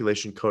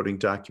population coding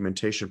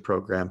documentation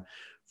program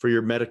for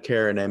your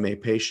Medicare and MA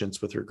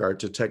patients with regard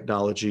to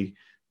technology,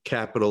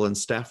 capital, and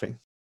staffing?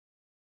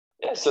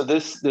 Yeah, so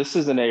this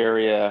is an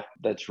area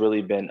that's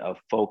really been a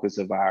focus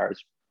of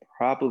ours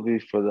probably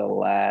for the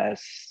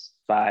last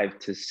 5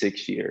 to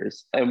 6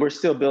 years. And we're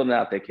still building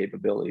out that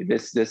capability.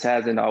 This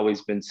hasn't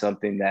always been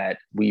something that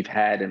we've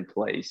had in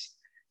place.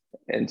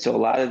 And so a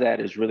lot of that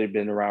has really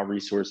been around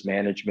resource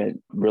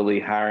management, really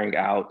hiring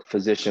out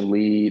physician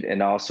lead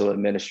and also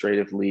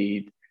administrative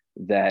lead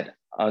that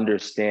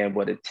understand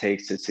what it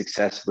takes to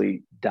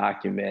successfully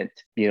document,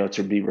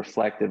 to be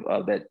reflective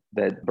of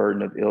that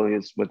burden of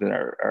illness within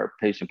our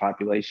patient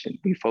population.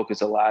 We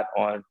focus a lot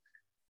on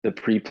the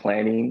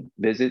pre-planning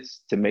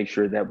visits to make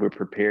sure that we're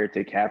prepared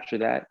to capture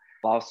that.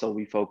 Also,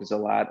 we focus a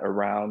lot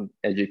around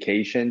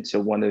education. So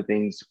one of the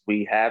things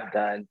we have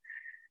done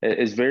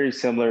is very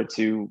similar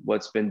to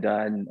what's been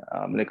done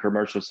in the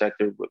commercial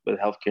sector with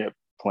healthcare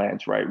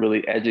plans, right?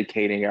 Really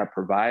educating our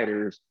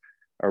providers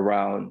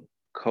around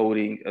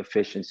coding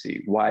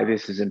efficiency, why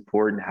this is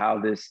important, how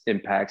this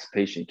impacts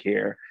patient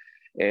care,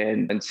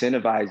 and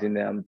incentivizing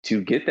them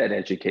to get that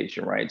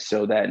education, right?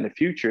 So that in the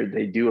future,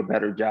 they do a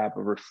better job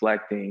of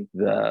reflecting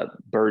the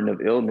burden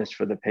of illness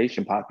for the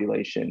patient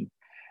population.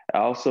 I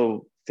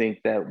also think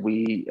that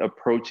we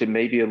approach it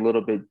maybe a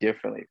little bit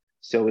differently.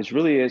 So it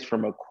really is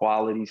from a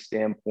quality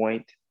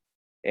standpoint.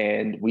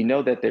 And we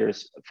know that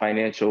there's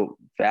financial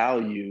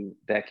value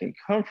that can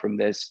come from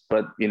this,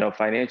 but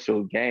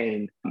financial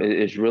gain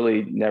is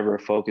really never a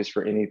focus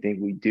for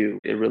anything we do.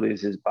 It really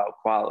is about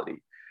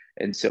quality.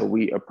 And so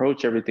we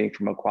approach everything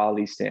from a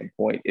quality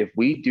standpoint. If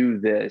we do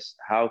this,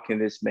 how can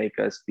this make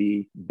us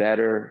be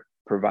better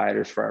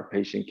providers for our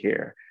patient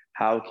care?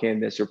 How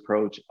can this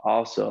approach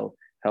also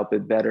help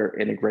it better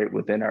integrate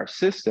within our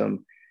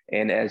system?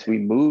 And as we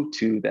move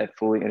to that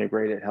fully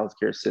integrated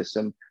healthcare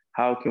system,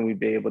 how can we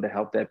be able to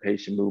help that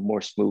patient move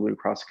more smoothly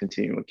across the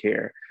continuum of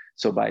care?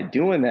 So by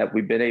doing that,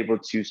 we've been able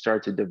to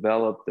start to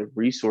develop the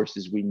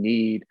resources we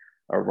need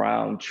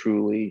around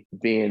truly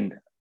being,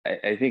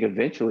 I think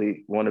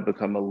eventually want to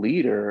become a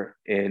leader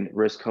in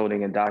risk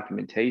coding and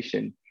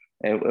documentation.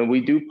 And we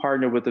do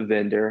partner with a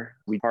vendor.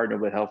 We partner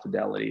with Health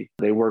Fidelity.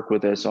 They work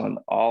with us on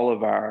all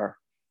of our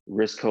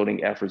risk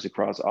coding efforts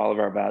across all of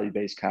our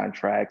value-based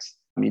contracts.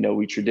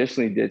 We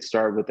traditionally did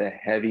start with a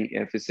heavy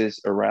emphasis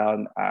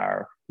around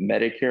our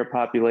Medicare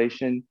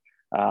population.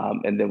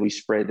 And then we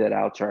spread that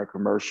out to our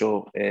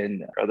commercial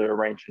and other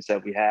arrangements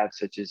that we have,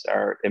 such as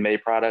our MA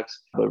products.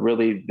 But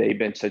really, they've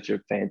been such a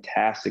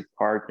fantastic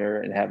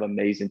partner and have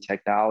amazing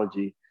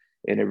technology.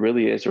 And it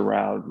really is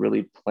around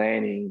really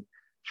planning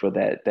for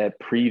that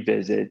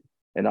pre-visit,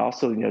 and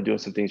also doing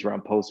some things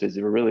around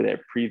post-visit, but really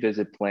that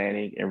pre-visit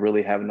planning and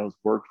really having those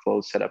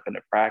workflows set up in the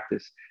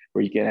practice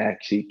where you can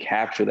actually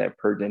capture that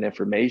pertinent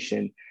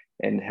information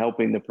and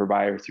helping the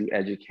provider through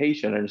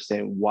education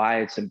understand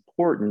why it's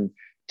important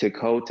to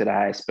code to the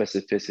highest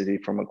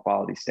specificity from a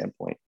quality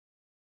standpoint.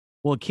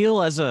 Well,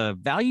 Akil, as a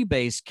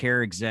value-based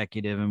care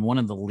executive and one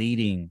of the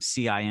leading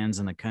CINs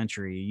in the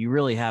country, you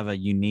really have a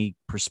unique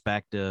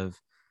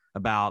perspective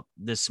about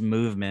this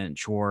movement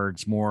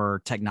towards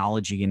more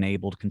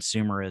technology-enabled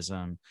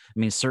consumerism. I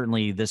mean,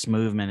 certainly this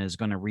movement is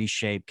going to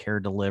reshape care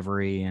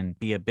delivery and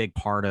be a big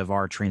part of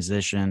our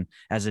transition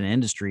as an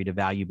industry to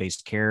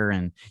value-based care.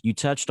 And you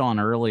touched on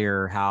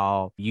earlier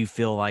how you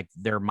feel like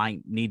there might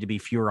need to be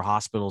fewer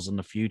hospitals in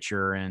the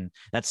future. And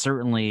that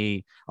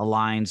certainly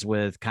aligns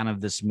with kind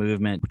of this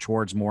movement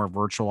towards more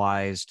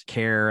virtualized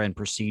care and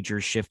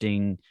procedures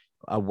shifting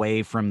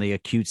away from the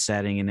acute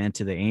setting and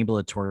into the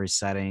ambulatory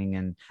setting.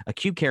 And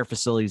acute care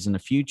facilities in the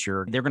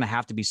future, they're going to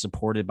have to be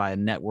supported by a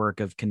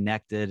network of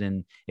connected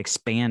and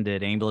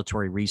expanded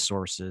ambulatory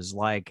resources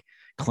like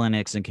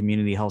clinics and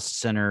community health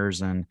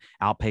centers and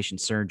outpatient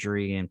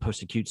surgery and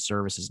post-acute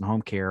services and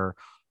home care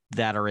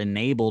that are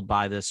enabled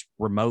by this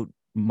remote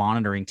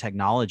monitoring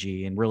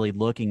technology, and really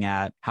looking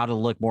at how to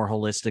look more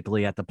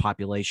holistically at the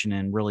population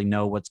and really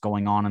know what's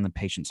going on in the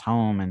patient's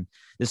home. And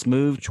this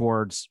move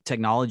towards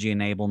technology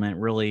enablement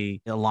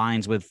really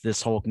aligns with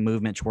this whole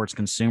movement towards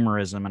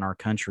consumerism in our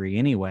country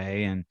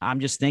anyway. And I'm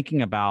just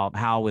thinking about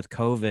how with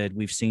COVID,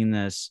 we've seen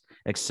this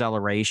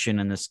acceleration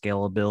in the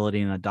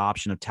scalability and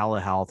adoption of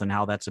telehealth and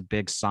how that's a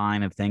big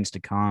sign of things to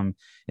come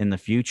in the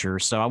future.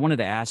 So I wanted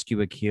to ask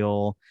you,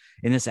 Akil,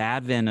 in this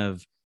advent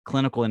of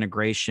clinical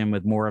integration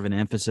with more of an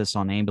emphasis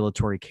on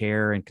ambulatory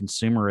care and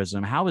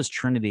consumerism, how is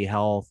Trinity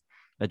Health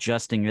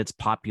adjusting its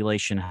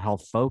population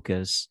health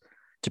focus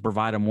to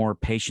provide a more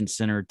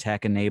patient-centered,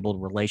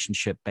 tech-enabled,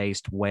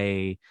 relationship-based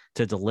way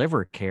to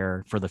deliver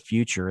care for the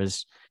future?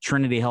 Is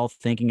Trinity Health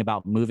thinking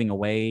about moving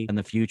away in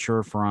the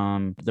future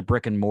from the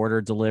brick-and-mortar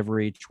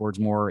delivery towards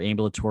more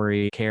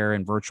ambulatory care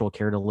and virtual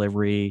care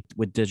delivery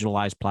with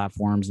digitalized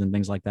platforms and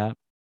things like that?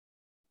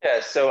 Yeah,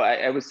 so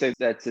I would say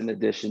that's in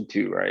addition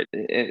to, right?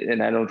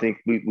 And I don't think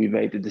we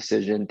made the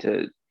decision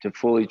to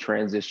fully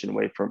transition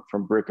away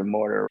from brick and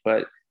mortar,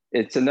 but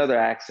it's another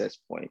access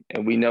point.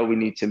 And we know we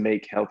need to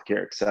make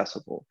healthcare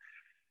accessible.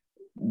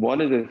 One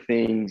of the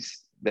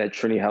things that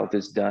Trinity Health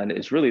has done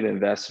is really the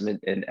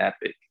investment in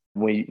Epic.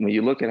 When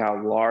you look at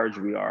how large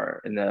we are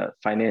and the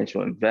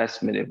financial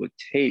investment it would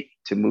take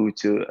to move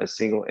to a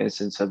single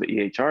instance of the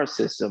EHR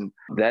system,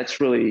 that's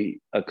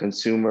really a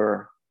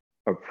consumer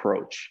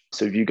approach.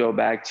 So if you go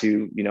back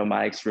to,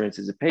 my experience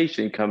as a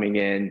patient coming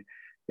in,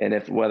 and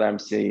if whether I'm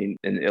seen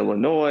in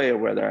Illinois or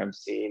whether I'm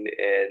seen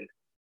in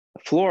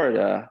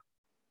Florida,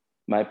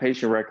 my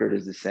patient record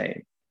is the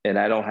same. And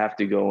I don't have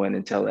to go in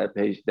and tell that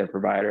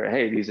provider,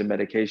 hey, these are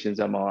medications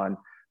I'm on.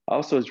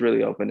 Also, it's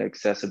really open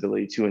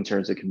accessibility too in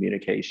terms of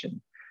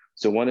communication.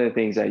 So one of the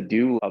things I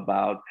do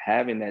about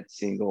having that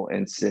single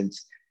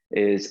instance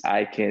is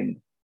I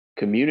can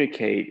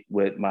communicate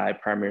with my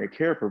primary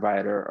care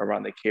provider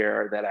around the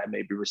care that I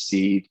maybe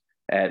received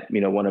at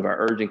one of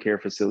our urgent care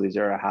facilities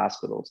or our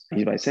hospitals.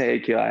 He might say, hey,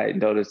 Akil, I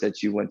noticed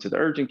that you went to the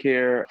urgent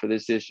care for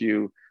this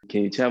issue.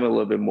 Can you tell me a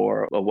little bit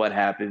more of what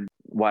happened?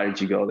 Why did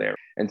you go there?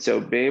 And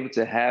so be able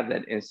to have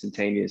that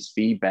instantaneous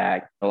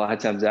feedback. A lot of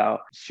times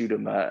I'll shoot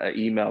him an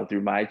email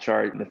through my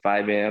chart at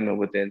 5 a.m. and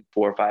within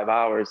 4 or 5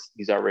 hours,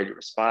 he's already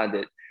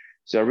responded.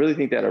 So I really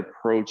think that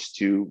approach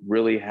to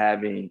really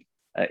having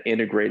an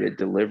integrated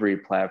delivery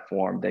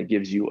platform that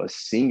gives you a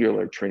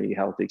singular Trinity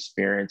Health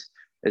experience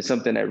is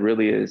something that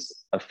really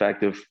is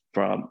effective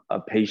from a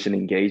patient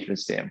engagement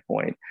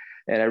standpoint.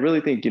 And I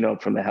really think,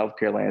 from the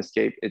healthcare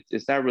landscape,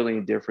 it's not really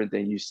any different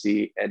than you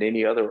see at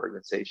any other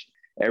organization.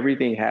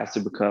 Everything has to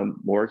become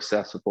more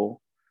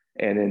accessible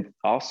and then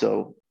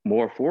also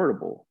more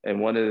affordable. And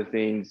one of the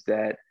things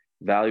that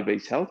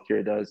value-based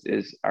healthcare does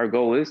is our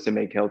goal is to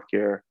make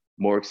healthcare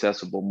more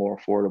accessible, more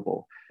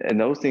affordable. And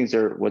those things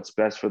are what's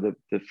best for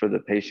the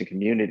patient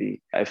community.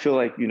 I feel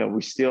like,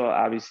 we still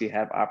obviously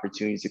have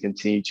opportunities to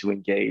continue to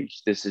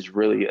engage. This is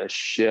really a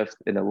shift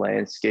in the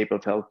landscape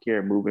of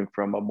healthcare, moving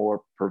from a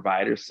more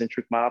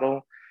provider-centric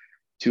model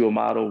to a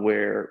model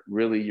where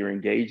really you're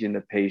engaging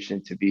the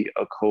patient to be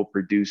a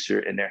co-producer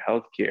in their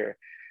healthcare.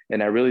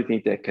 And I really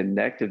think that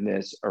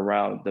connectiveness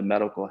around the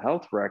medical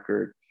health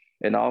record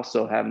and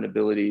also having the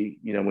ability,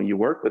 when you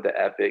work with the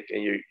Epic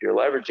and you're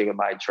leveraging a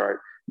MyChart,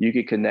 you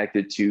can connect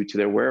it to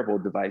their wearable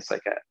device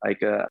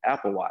like a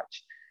Apple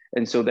Watch.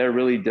 And so that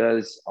really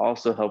does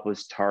also help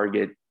us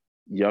target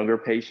younger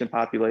patient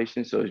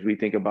populations. So as we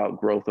think about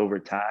growth over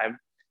time,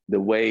 the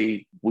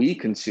way we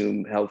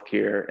consume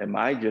healthcare and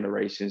my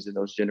generations and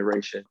those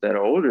generations that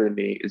are older than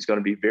me is going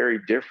to be very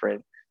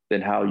different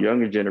than how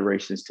younger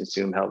generations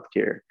consume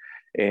healthcare.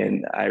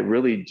 And I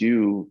really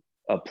do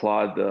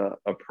applaud the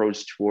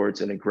approach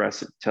towards an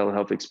aggressive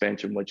telehealth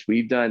expansion, which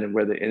we've done and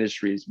where the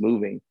industry is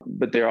moving.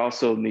 But there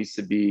also needs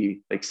to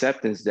be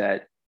acceptance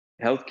that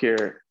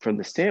healthcare, from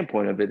the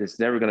standpoint of it, is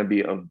never going to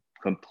be a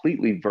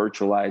completely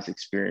virtualized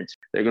experience.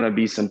 There are going to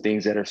be some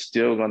things that are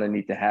still going to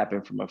need to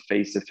happen from a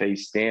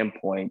face-to-face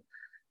standpoint.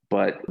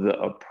 But the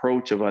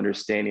approach of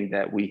understanding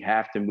that we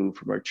have to move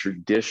from a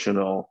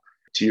traditional,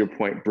 to your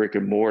point, brick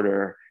and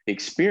mortar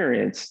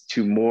experience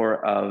to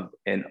more of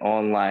an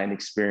online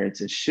experience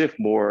and shift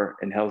more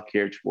in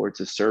healthcare towards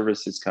a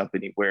services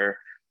company where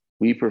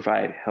we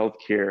provide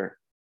healthcare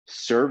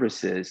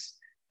services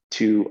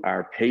to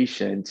our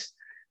patients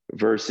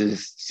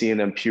versus seeing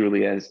them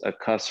purely as a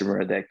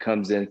customer that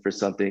comes in for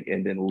something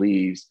and then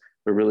leaves.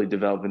 We're really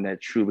developing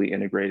that truly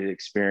integrated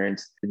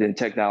experience. And then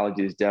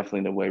technology is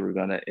definitely the way we're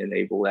going to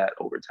enable that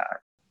over time.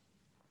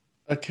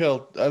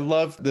 Akil, I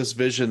love this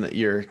vision that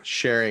you're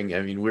sharing.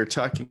 I mean, we're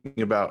talking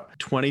about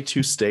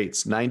 22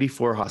 states,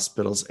 94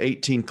 hospitals,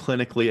 18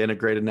 clinically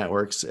integrated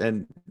networks,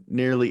 and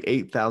nearly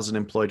 8,000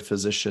 employed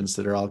physicians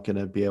that are all going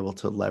to be able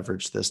to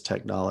leverage this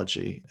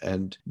technology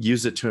and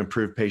use it to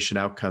improve patient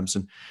outcomes.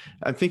 And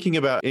I'm thinking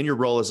about, in your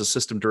role as a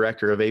system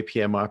director of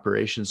APM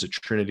operations at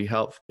Trinity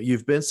Health,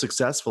 you've been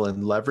successful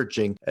in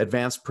leveraging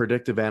advanced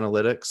predictive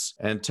analytics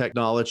and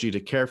technology to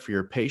care for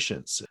your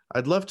patients.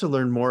 I'd love to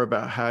learn more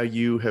about how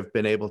you have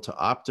been able to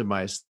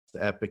optimize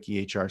the Epic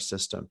EHR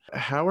system.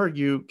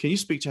 Can you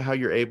speak to how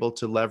you're able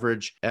to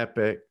leverage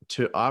Epic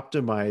to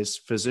optimize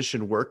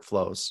physician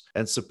workflows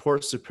and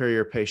support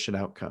superior patient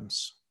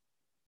outcomes?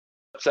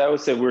 So I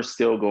would say we're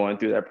still going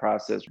through that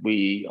process.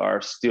 We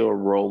are still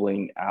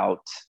rolling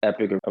out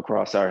Epic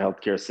across our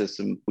healthcare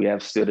system. We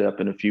have stood it up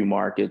in a few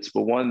markets,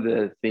 but one of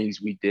the things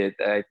we did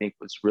that I think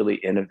was really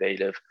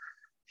innovative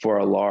for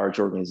a large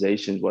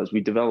organization was we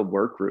developed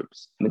work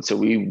groups. And so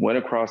we went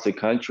across the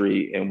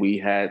country and we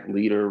had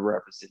leader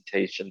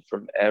representation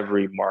from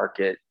every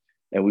market.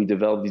 And we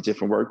developed these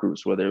different work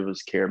groups, whether it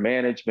was care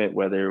management,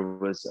 whether it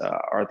was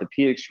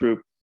orthopedics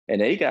group.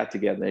 And they got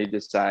together and they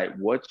decide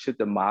what should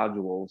the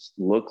modules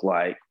look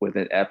like with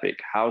an Epic?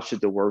 How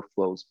should the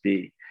workflows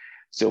be?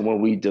 So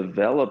when we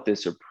developed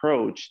this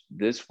approach,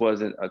 this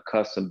wasn't a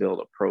custom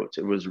built approach.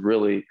 It was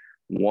really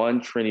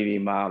one Trinity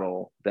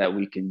model that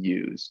we can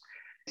use.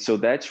 So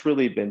that's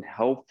really been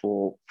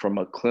helpful from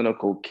a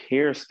clinical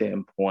care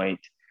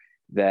standpoint,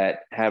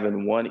 that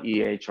having one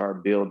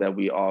EHR build that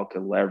we all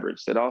can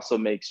leverage. That also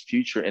makes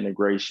future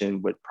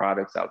integration with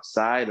products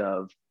outside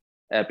of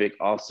Epic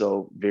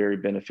also very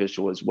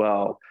beneficial as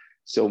well.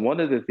 So one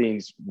of the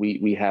things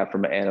we have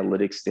from an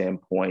analytics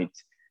standpoint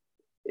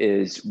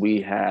is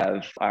we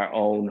have our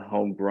own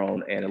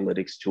homegrown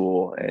analytics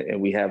tool, and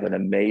we have an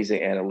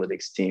amazing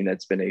analytics team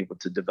that's been able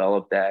to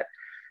develop that.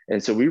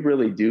 And so we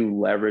really do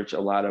leverage a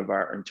lot of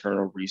our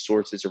internal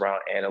resources around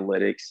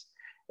analytics,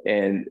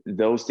 and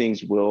those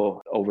things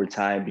will over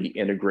time be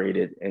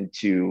integrated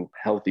into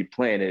Healthy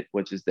Planet,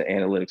 which is the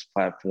analytics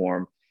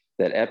platform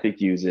that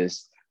Epic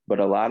uses. But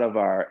a lot of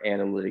our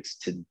analytics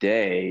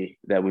today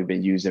that we've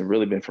been using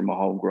really been from a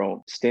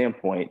homegrown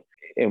standpoint.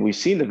 And we've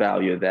seen the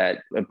value of that.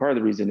 And part of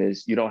the reason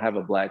is you don't have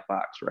a black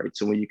box, right?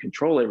 So when you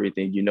control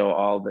everything, you know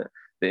all the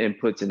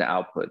inputs and the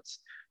outputs.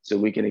 So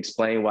we can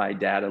explain why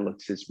data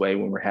looks this way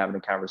when we're having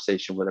a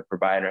conversation with a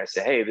provider and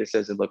say, hey, this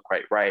doesn't look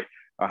quite right.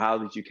 Or how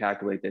did you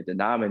calculate the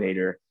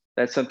denominator?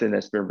 That's something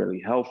that's been really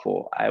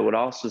helpful. I would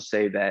also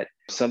say that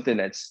something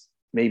that's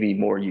maybe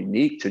more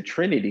unique to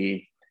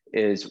Trinity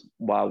is,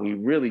 while we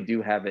really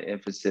do have an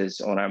emphasis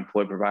on our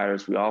employed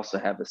providers, we also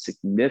have a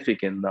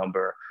significant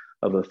number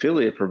of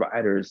affiliate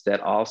providers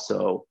that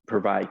also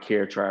provide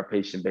care to our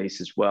patient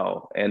base as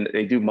well. And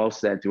they do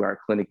most of that through our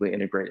clinically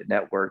integrated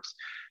networks.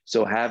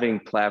 So having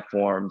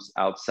platforms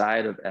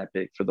outside of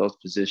Epic for those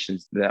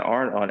positions that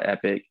aren't on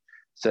Epic,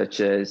 such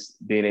as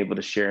being able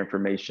to share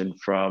information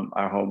from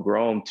our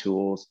homegrown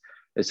tools,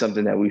 is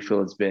something that we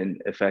feel has been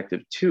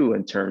effective too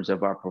in terms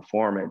of our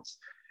performance.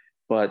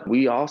 But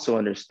we also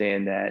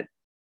understand that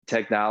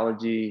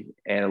technology,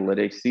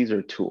 analytics, these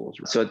are tools.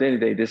 So at the end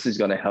of the day, this is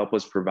going to help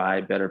us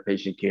provide better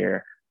patient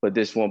care, but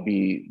this won't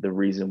be the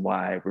reason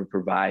why we're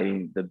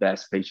providing the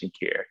best patient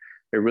care.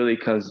 It really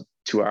comes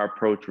to our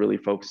approach, really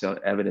focusing on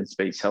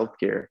evidence-based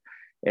healthcare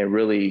and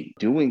really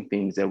doing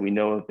things that we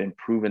know have been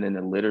proven in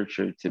the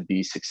literature to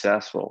be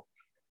successful.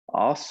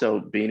 Also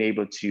being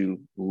able to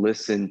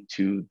listen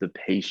to the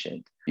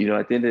patient. You know,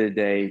 at the end of the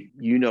day,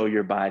 you know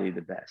your body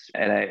the best.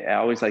 And I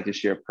always like to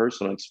share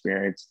personal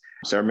experience.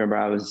 So I remember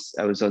I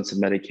was on some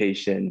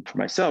medication for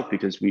myself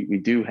because we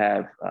do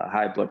have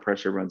high blood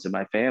pressure runs in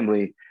my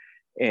family.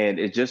 And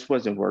it just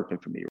wasn't working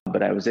for me.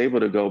 But I was able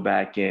to go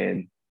back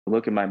in,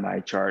 look at my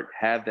chart,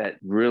 have that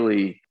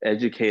really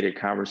educated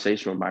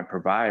conversation with my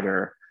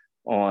provider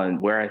on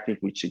where I think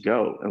we should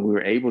go. And we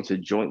were able to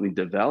jointly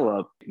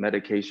develop a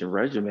medication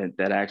regimen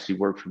that actually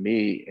worked for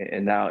me.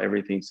 And now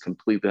everything's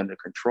completely under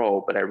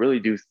control. But I really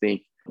do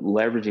think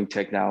leveraging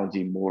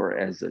technology more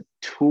as a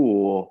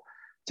tool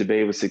to be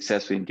able to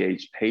successfully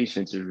engage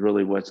patients is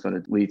really what's going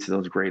to lead to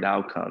those great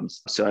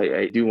outcomes. So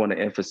I do want to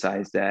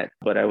emphasize that.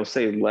 But I will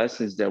say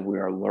lessons that we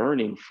are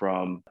learning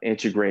from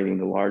integrating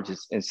the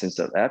largest instance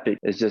of Epic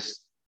is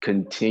just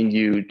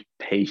continued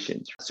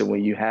patience. So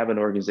when you have an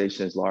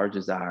organization as large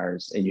as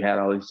ours and you had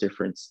all these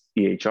different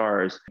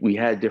EHRs, we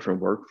had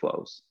different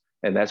workflows.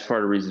 And that's part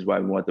of the reasons why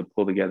we want to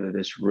pull together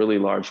this really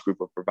large group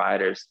of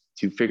providers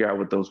to figure out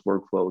what those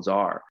workflows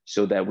are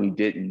so that we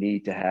didn't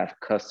need to have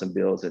custom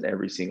bills in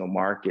every single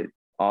market.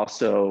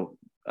 Also,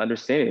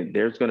 understanding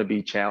there's going to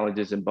be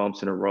challenges and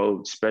bumps in the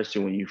road,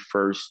 especially when you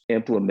first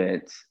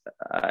implement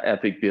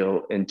Epic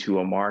Bill into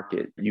a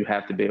market. You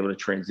have to be able to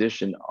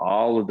transition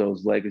all of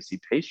those legacy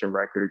patient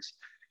records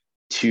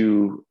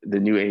to the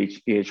new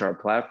EHR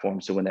platform.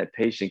 So when that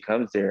patient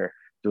comes there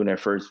doing their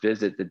first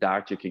visit, the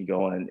doctor can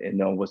go in and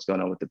know what's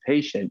going on with the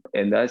patient.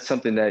 And that's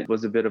something that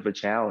was a bit of a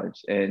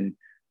challenge. And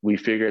we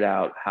figured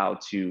out how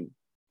to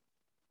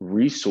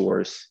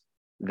resource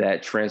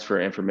that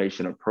transfer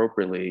information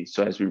appropriately.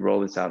 So as we roll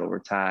this out over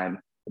time,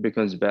 it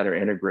becomes better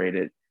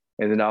integrated.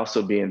 And then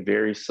also being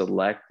very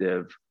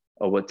selective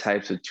of what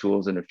types of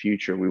tools in the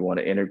future we want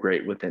to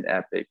integrate within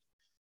Epic.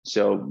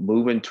 So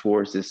moving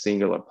towards this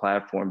singular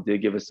platform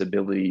did give us the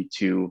ability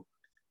to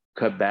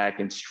cut back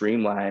and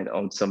streamline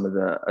on some of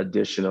the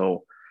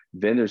additional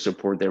vendor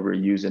support that we're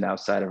using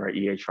outside of our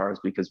EHRs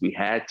because we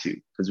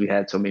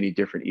had so many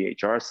different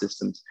EHR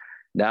systems.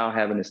 Now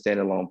having a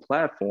standalone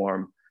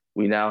platform,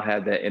 we now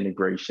have that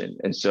integration.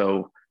 And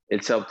so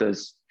it's helped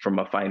us from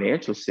a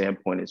financial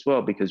standpoint as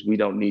well, because we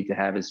don't need to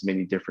have as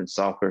many different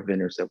software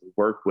vendors that we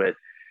work with.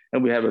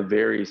 And we have a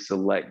very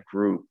select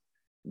group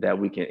that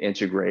we can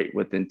integrate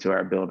into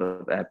our build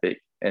of Epic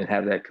and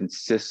have that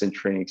consistent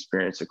training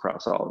experience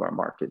across all of our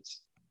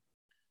markets.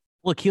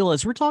 Well, Akil,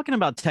 as we're talking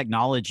about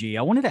technology,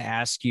 I wanted to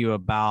ask you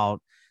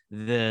about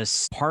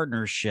this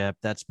partnership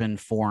that's been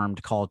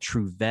formed called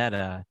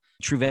Truveta.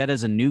 Truveta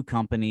is a new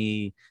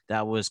company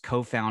that was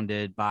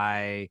co-founded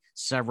by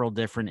several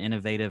different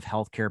innovative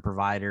healthcare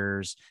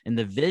providers. And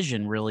the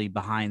vision really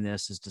behind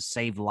this is to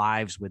save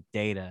lives with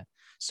data.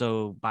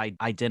 So by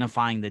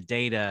identifying the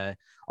data,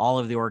 all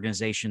of the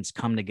organizations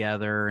come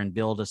together and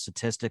build a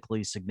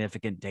statistically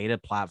significant data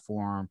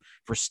platform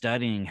for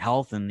studying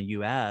health in the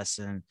U.S.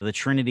 And the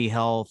Trinity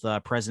Health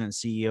president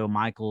and CEO,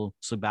 Michael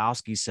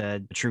Slubowski,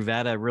 said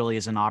Truveta really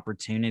is an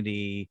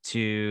opportunity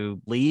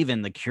to believe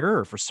in the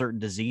cure for certain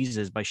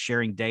diseases by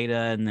sharing data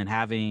and then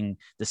having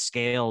the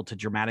scale to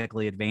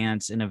dramatically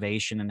advance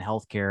innovation in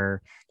healthcare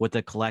with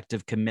a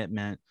collective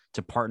commitment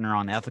to partner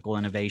on ethical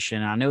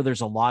innovation. And I know there's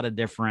a lot of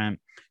different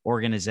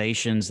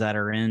organizations that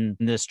are in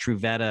this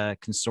Truveta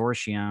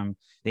consortium.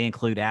 They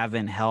include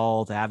Advent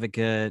Health,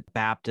 Advocate,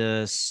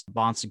 Baptist,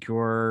 Bon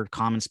Secure,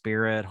 Common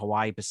Spirit,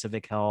 Hawaii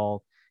Pacific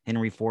Health,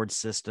 Henry Ford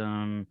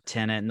System,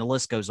 Tenet, and the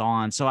list goes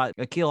on. So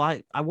Akil,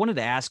 I wanted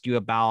to ask you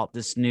about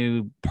this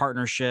new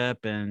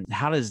partnership and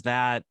how does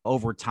that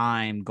over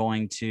time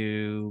going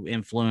to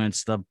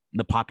influence the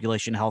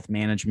population health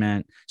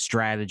management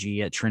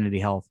strategy at Trinity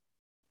Health?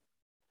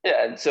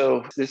 Yeah, and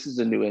so this is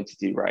a new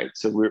entity, right?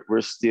 So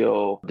we're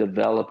still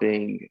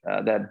developing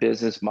that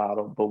business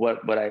model. But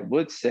what I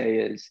would say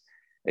is,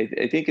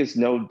 I think it's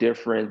no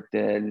different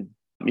than,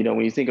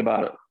 when you think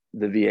about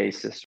the VA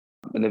system,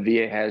 and the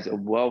VA has a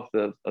wealth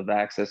of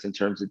access in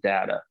terms of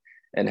data,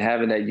 and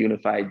having that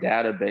unified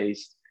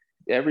database,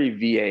 every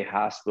VA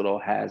hospital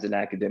has an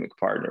academic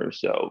partner.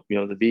 So,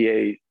 the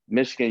VA,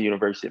 Michigan,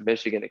 University of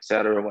Michigan, et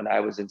cetera. When I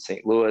was in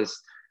St. Louis,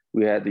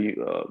 we had the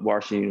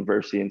Washington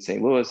University in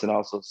St. Louis and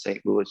also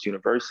St. Louis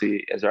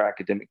University as our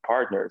academic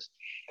partners.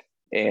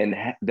 And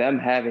them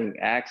having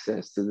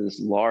access to this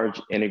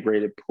large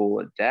integrated pool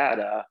of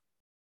data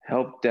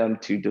helped them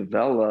to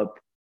develop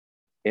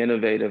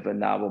innovative and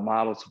novel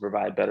models to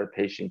provide better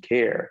patient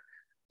care.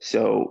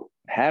 So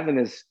having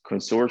this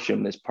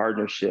consortium, this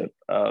partnership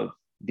of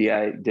the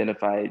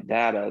identified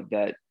data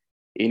that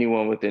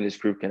anyone within this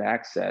group can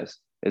access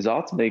is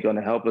ultimately going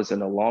to help us in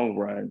the long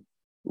run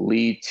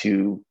lead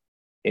to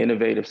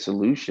innovative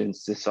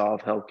solutions to solve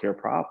healthcare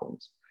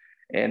problems.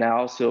 And I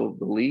also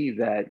believe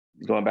that,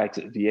 going back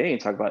to the VA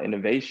and talk about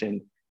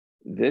innovation,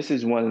 this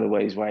is one of the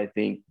ways why I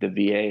think the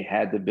VA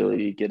had the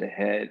ability to get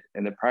ahead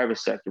in the private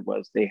sector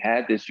was they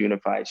had this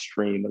unified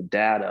stream of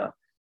data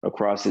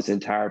across this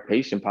entire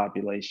patient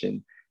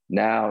population.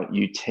 Now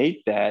you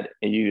take that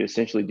and you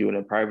essentially do it in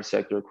the private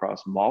sector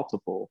across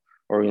multiple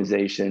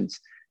organizations.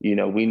 We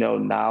know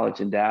knowledge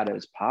and data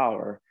is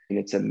power. And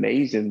it's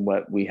amazing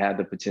what we have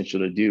the potential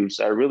to do.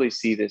 So I really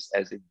see this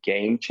as a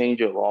game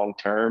changer long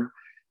term,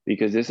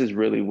 because this is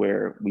really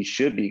where we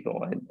should be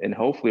going. And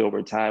hopefully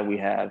over time, we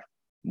have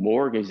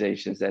more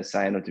organizations that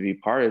sign up to be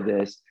part of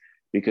this,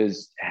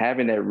 because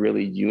having that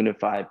really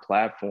unified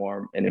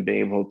platform and then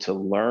being able to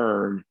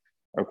learn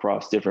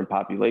across different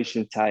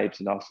population types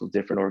and also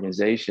different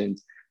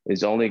organizations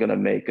is only going to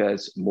make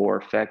us more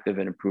effective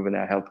in improving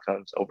our health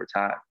outcomes over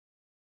time.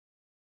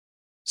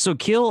 So,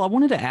 Akil, I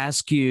wanted to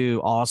ask you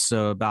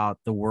also about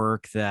the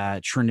work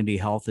that Trinity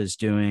Health is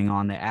doing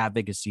on the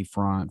advocacy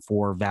front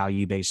for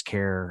value-based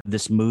care.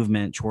 This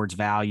movement towards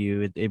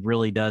value, it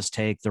really does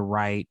take the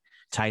right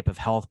type of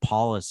health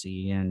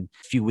policy. And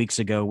a few weeks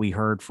ago, we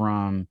heard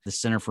from the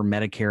Center for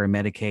Medicare and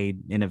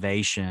Medicaid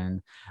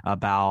Innovation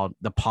about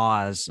the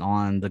pause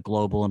on the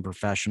global and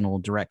professional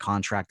direct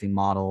contracting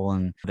model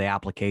and the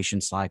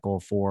application cycle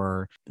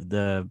for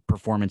the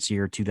performance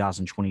year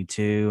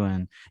 2022.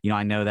 And,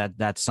 I know that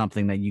that's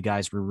something that you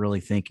guys were really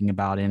thinking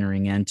about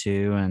entering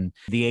into. And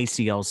the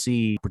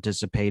ACLC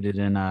participated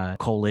in a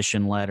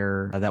coalition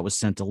letter that was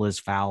sent to Liz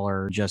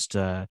Fowler just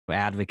to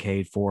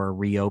advocate for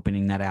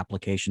reopening that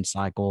application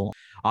cycle.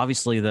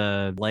 Obviously,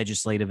 the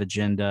legislative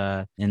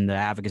agenda and the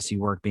advocacy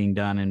work being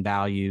done in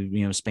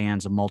value,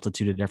 spans a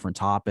multitude of different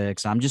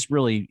topics. I'm just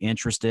really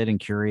interested and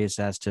curious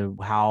as to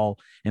how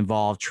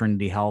involved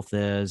Trinity Health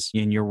is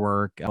in your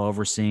work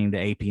overseeing the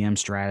APM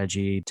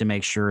strategy to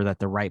make sure that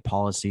the right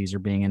policies are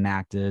being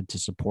enacted to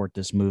support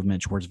this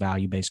movement towards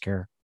value-based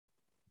care.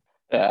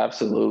 Yeah,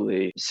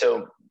 absolutely.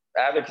 So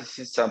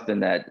advocacy is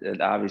something that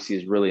obviously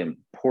is really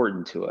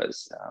important to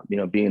us.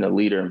 Being a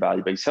leader in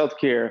value-based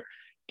healthcare,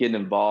 getting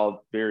involved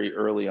very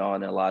early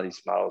on in a lot of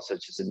these models,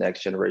 such as the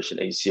next generation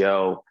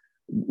ACO,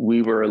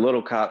 we were a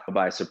little caught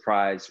by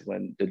surprise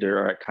when the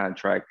direct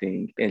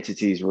contracting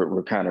entities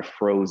were kind of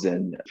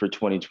frozen for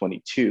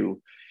 2022.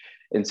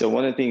 And so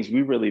one of the things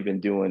we've really been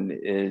doing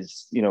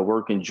is,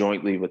 working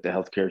jointly with the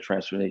Healthcare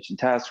Transformation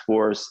Task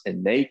Force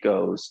and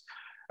NACOs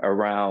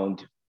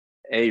around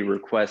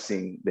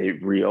requesting they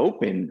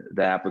reopen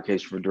the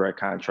application for direct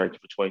contracting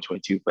for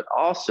 2022, but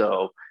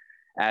also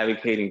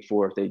advocating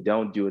for, if they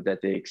don't do it,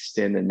 that they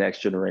extend the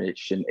next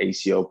generation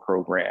ACO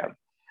program.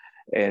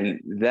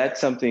 And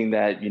that's something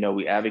that,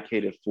 we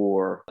advocated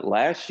for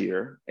last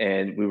year,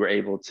 and we were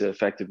able to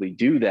effectively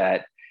do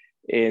that.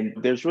 And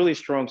there's really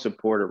strong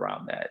support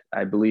around that.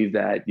 I believe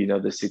that,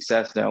 the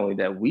success not only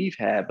that we've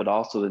had, but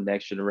also the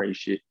next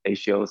generation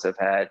ACOs have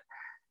had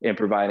in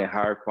providing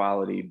higher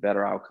quality,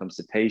 better outcomes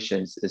to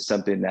patients is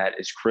something that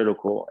is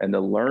critical. And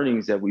the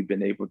learnings that we've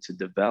been able to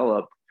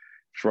develop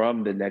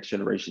from the next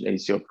generation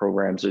ACO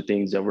programs are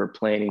things that we're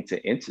planning to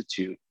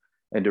institute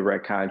in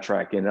direct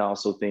contract, and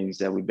also things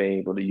that we've been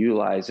able to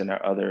utilize in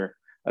our other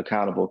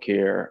accountable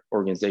care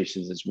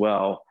organizations as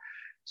well.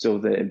 So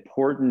the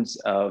importance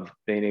of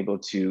being able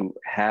to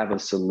have a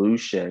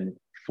solution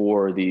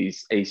for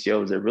these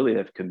ACOs that really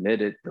have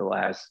committed the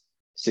last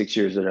 6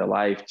 years of their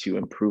life to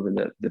improving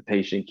the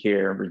patient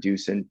care and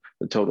reducing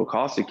the total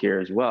cost of care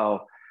as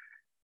well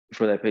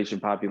for that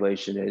patient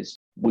population is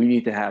we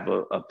need to have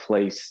a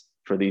place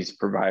for these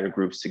provider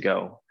groups to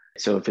go.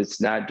 So if it's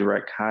not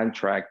direct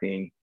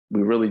contracting,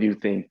 we really do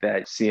think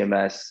that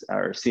CMS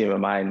or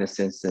CMMI in this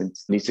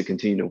instance needs to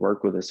continue to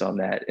work with us on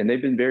that. And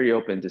they've been very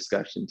open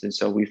discussions. And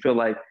so we feel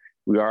like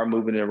we are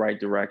moving in the right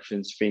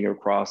directions, finger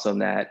crossed on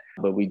that.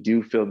 But we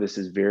do feel this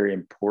is very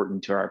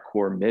important to our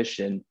core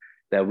mission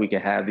that we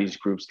can have these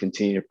groups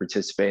continue to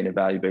participate in a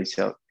value-based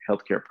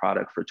healthcare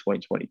product for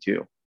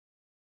 2022.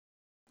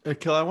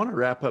 Akil, I want to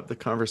wrap up the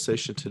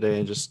conversation today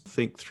and just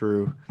think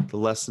through the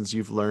lessons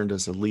you've learned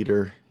as a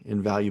leader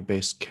in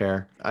value-based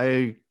care.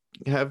 I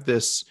have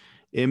this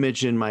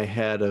image in my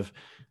head of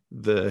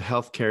the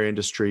healthcare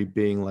industry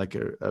being like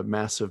a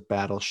massive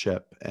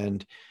battleship,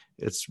 and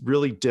it's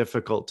really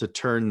difficult to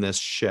turn this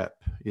ship.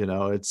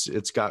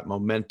 It's got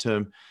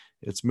momentum,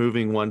 it's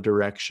moving one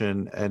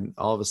direction, and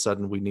all of a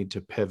sudden we need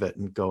to pivot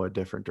and go a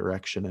different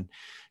direction. And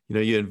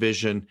you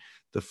envision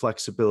the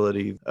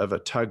flexibility of a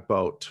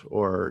tugboat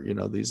or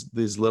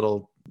these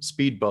little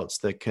speedboats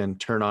that can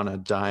turn on a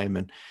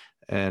dime,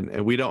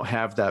 and we don't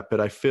have that. But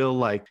I feel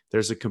like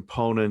there's a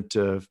component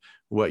of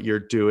what you're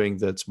doing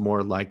that's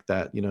more like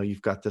that.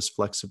 You've got this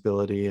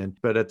flexibility,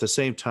 but at the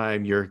same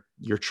time you're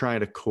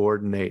trying to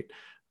coordinate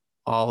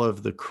all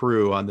of the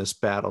crew on this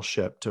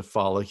battleship to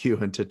follow you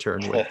and to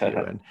turn with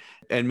you,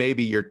 and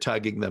maybe you're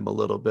tugging them a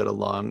little bit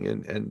along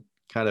and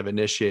kind of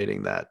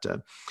initiating that.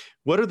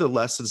 What are the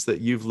lessons that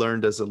you've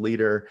learned as a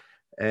leader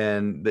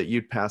and that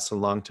you'd pass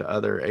along to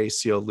other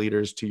ACO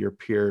leaders, to your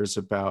peers,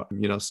 about,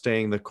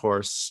 staying the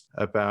course,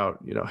 about,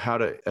 how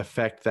to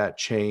affect that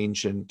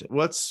change? And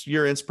what's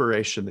your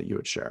inspiration that you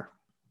would share?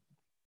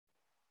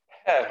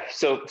 Yeah,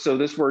 so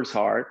this works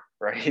hard,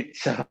 right?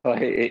 So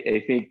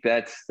I think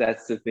that's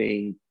the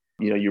thing.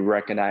 You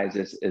recognize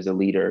as a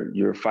leader,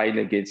 you're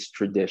fighting against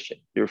tradition.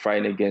 You're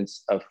fighting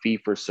against a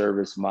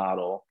fee-for-service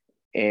model.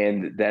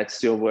 And that's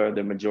still where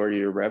the majority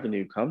of your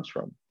revenue comes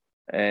from.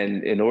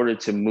 And in order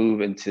to move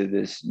into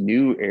this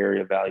new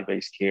area of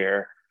value-based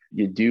care,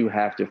 you do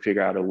have to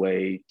figure out a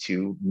way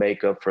to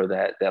make up for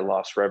that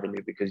lost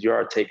revenue, because you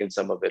are taking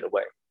some of it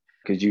away.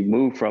 Because you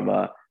move from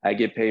I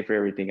get paid for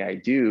everything I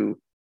do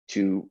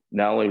to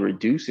not only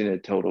reducing the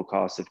total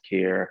cost of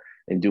care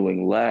and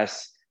doing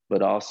less,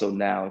 but also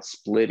now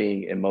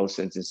splitting, in most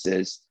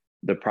instances,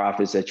 the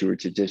profits that you were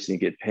traditionally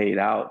get paid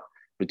out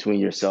between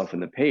yourself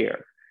and the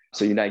payer.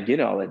 So you're not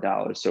getting all that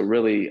dollars. So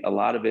really, a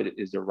lot of it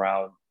is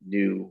around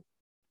new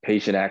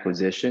patient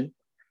acquisition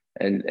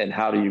and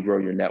how do you grow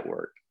your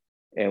network.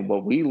 And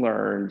what we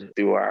learned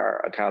through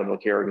our accountable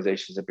care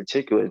organizations in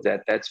particular is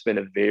that that's been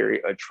a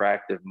very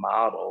attractive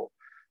model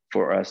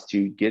for us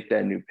to get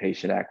that new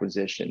patient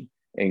acquisition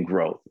and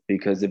growth,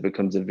 because it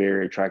becomes a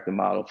very attractive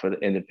model for the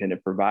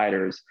independent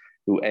providers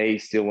who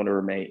still want to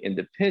remain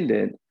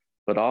independent,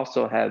 but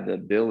also have the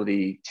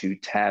ability to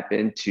tap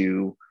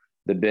into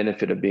the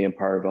benefit of being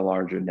part of a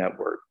larger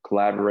network,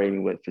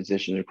 collaborating with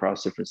physicians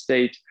across different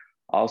states,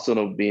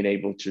 also being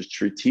able to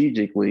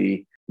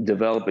strategically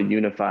develop a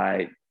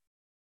unified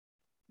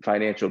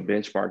financial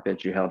benchmark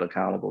that you're held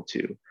accountable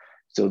to.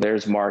 So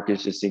there's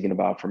markets, just thinking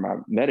about from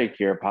our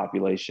Medicare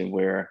population,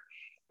 where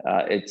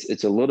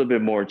it's a little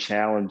bit more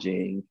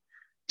challenging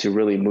to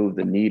really move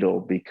the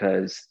needle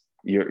because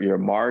your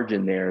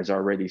margin there is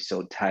already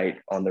so tight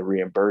on the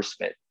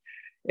reimbursement.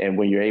 And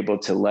when you're able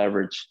to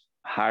leverage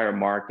higher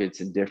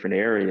markets in different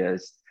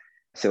areas,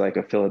 say like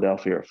a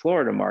Philadelphia or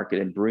Florida market,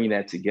 and bring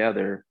that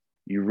together,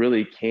 you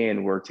really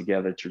can work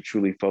together to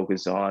truly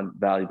focus on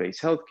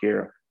value-based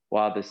healthcare,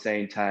 while at the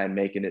same time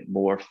making it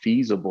more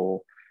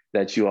feasible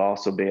that you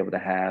also be able to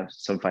have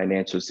some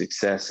financial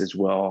success as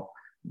well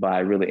by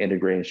really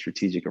integrating a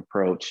strategic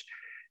approach.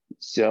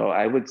 So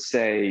I would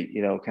say,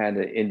 kind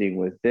of ending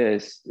with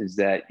this is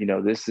that,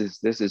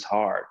 this is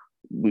hard.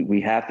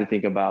 We have to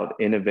think about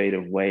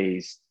innovative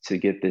ways to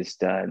get this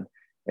done,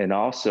 and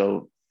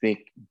also think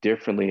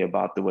differently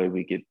about the way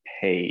we get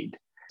paid.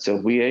 So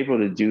if we're able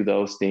to do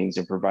those things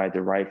and provide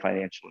the right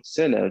financial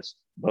incentives,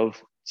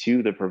 both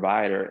to the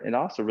provider and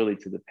also really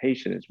to the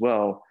patient as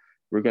well,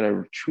 we're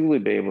going to truly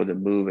be able to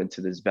move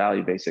into this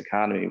value-based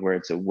economy where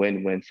it's a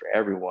win-win for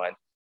everyone.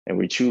 And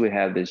we truly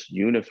have this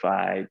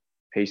unified,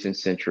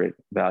 patient-centric,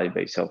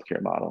 value-based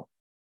healthcare model.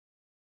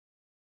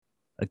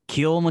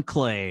 Akil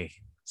McClay,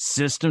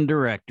 System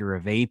Director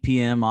of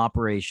APM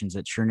Operations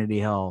at Trinity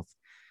Health.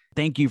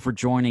 Thank you for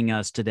joining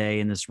us today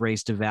in this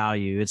race to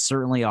value. It's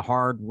certainly a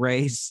hard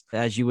race,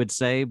 as you would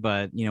say,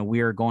 but we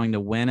are going to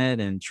win it,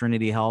 and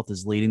Trinity Health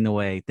is leading the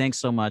way. Thanks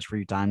so much for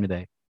your time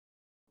today.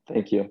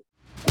 Thank you.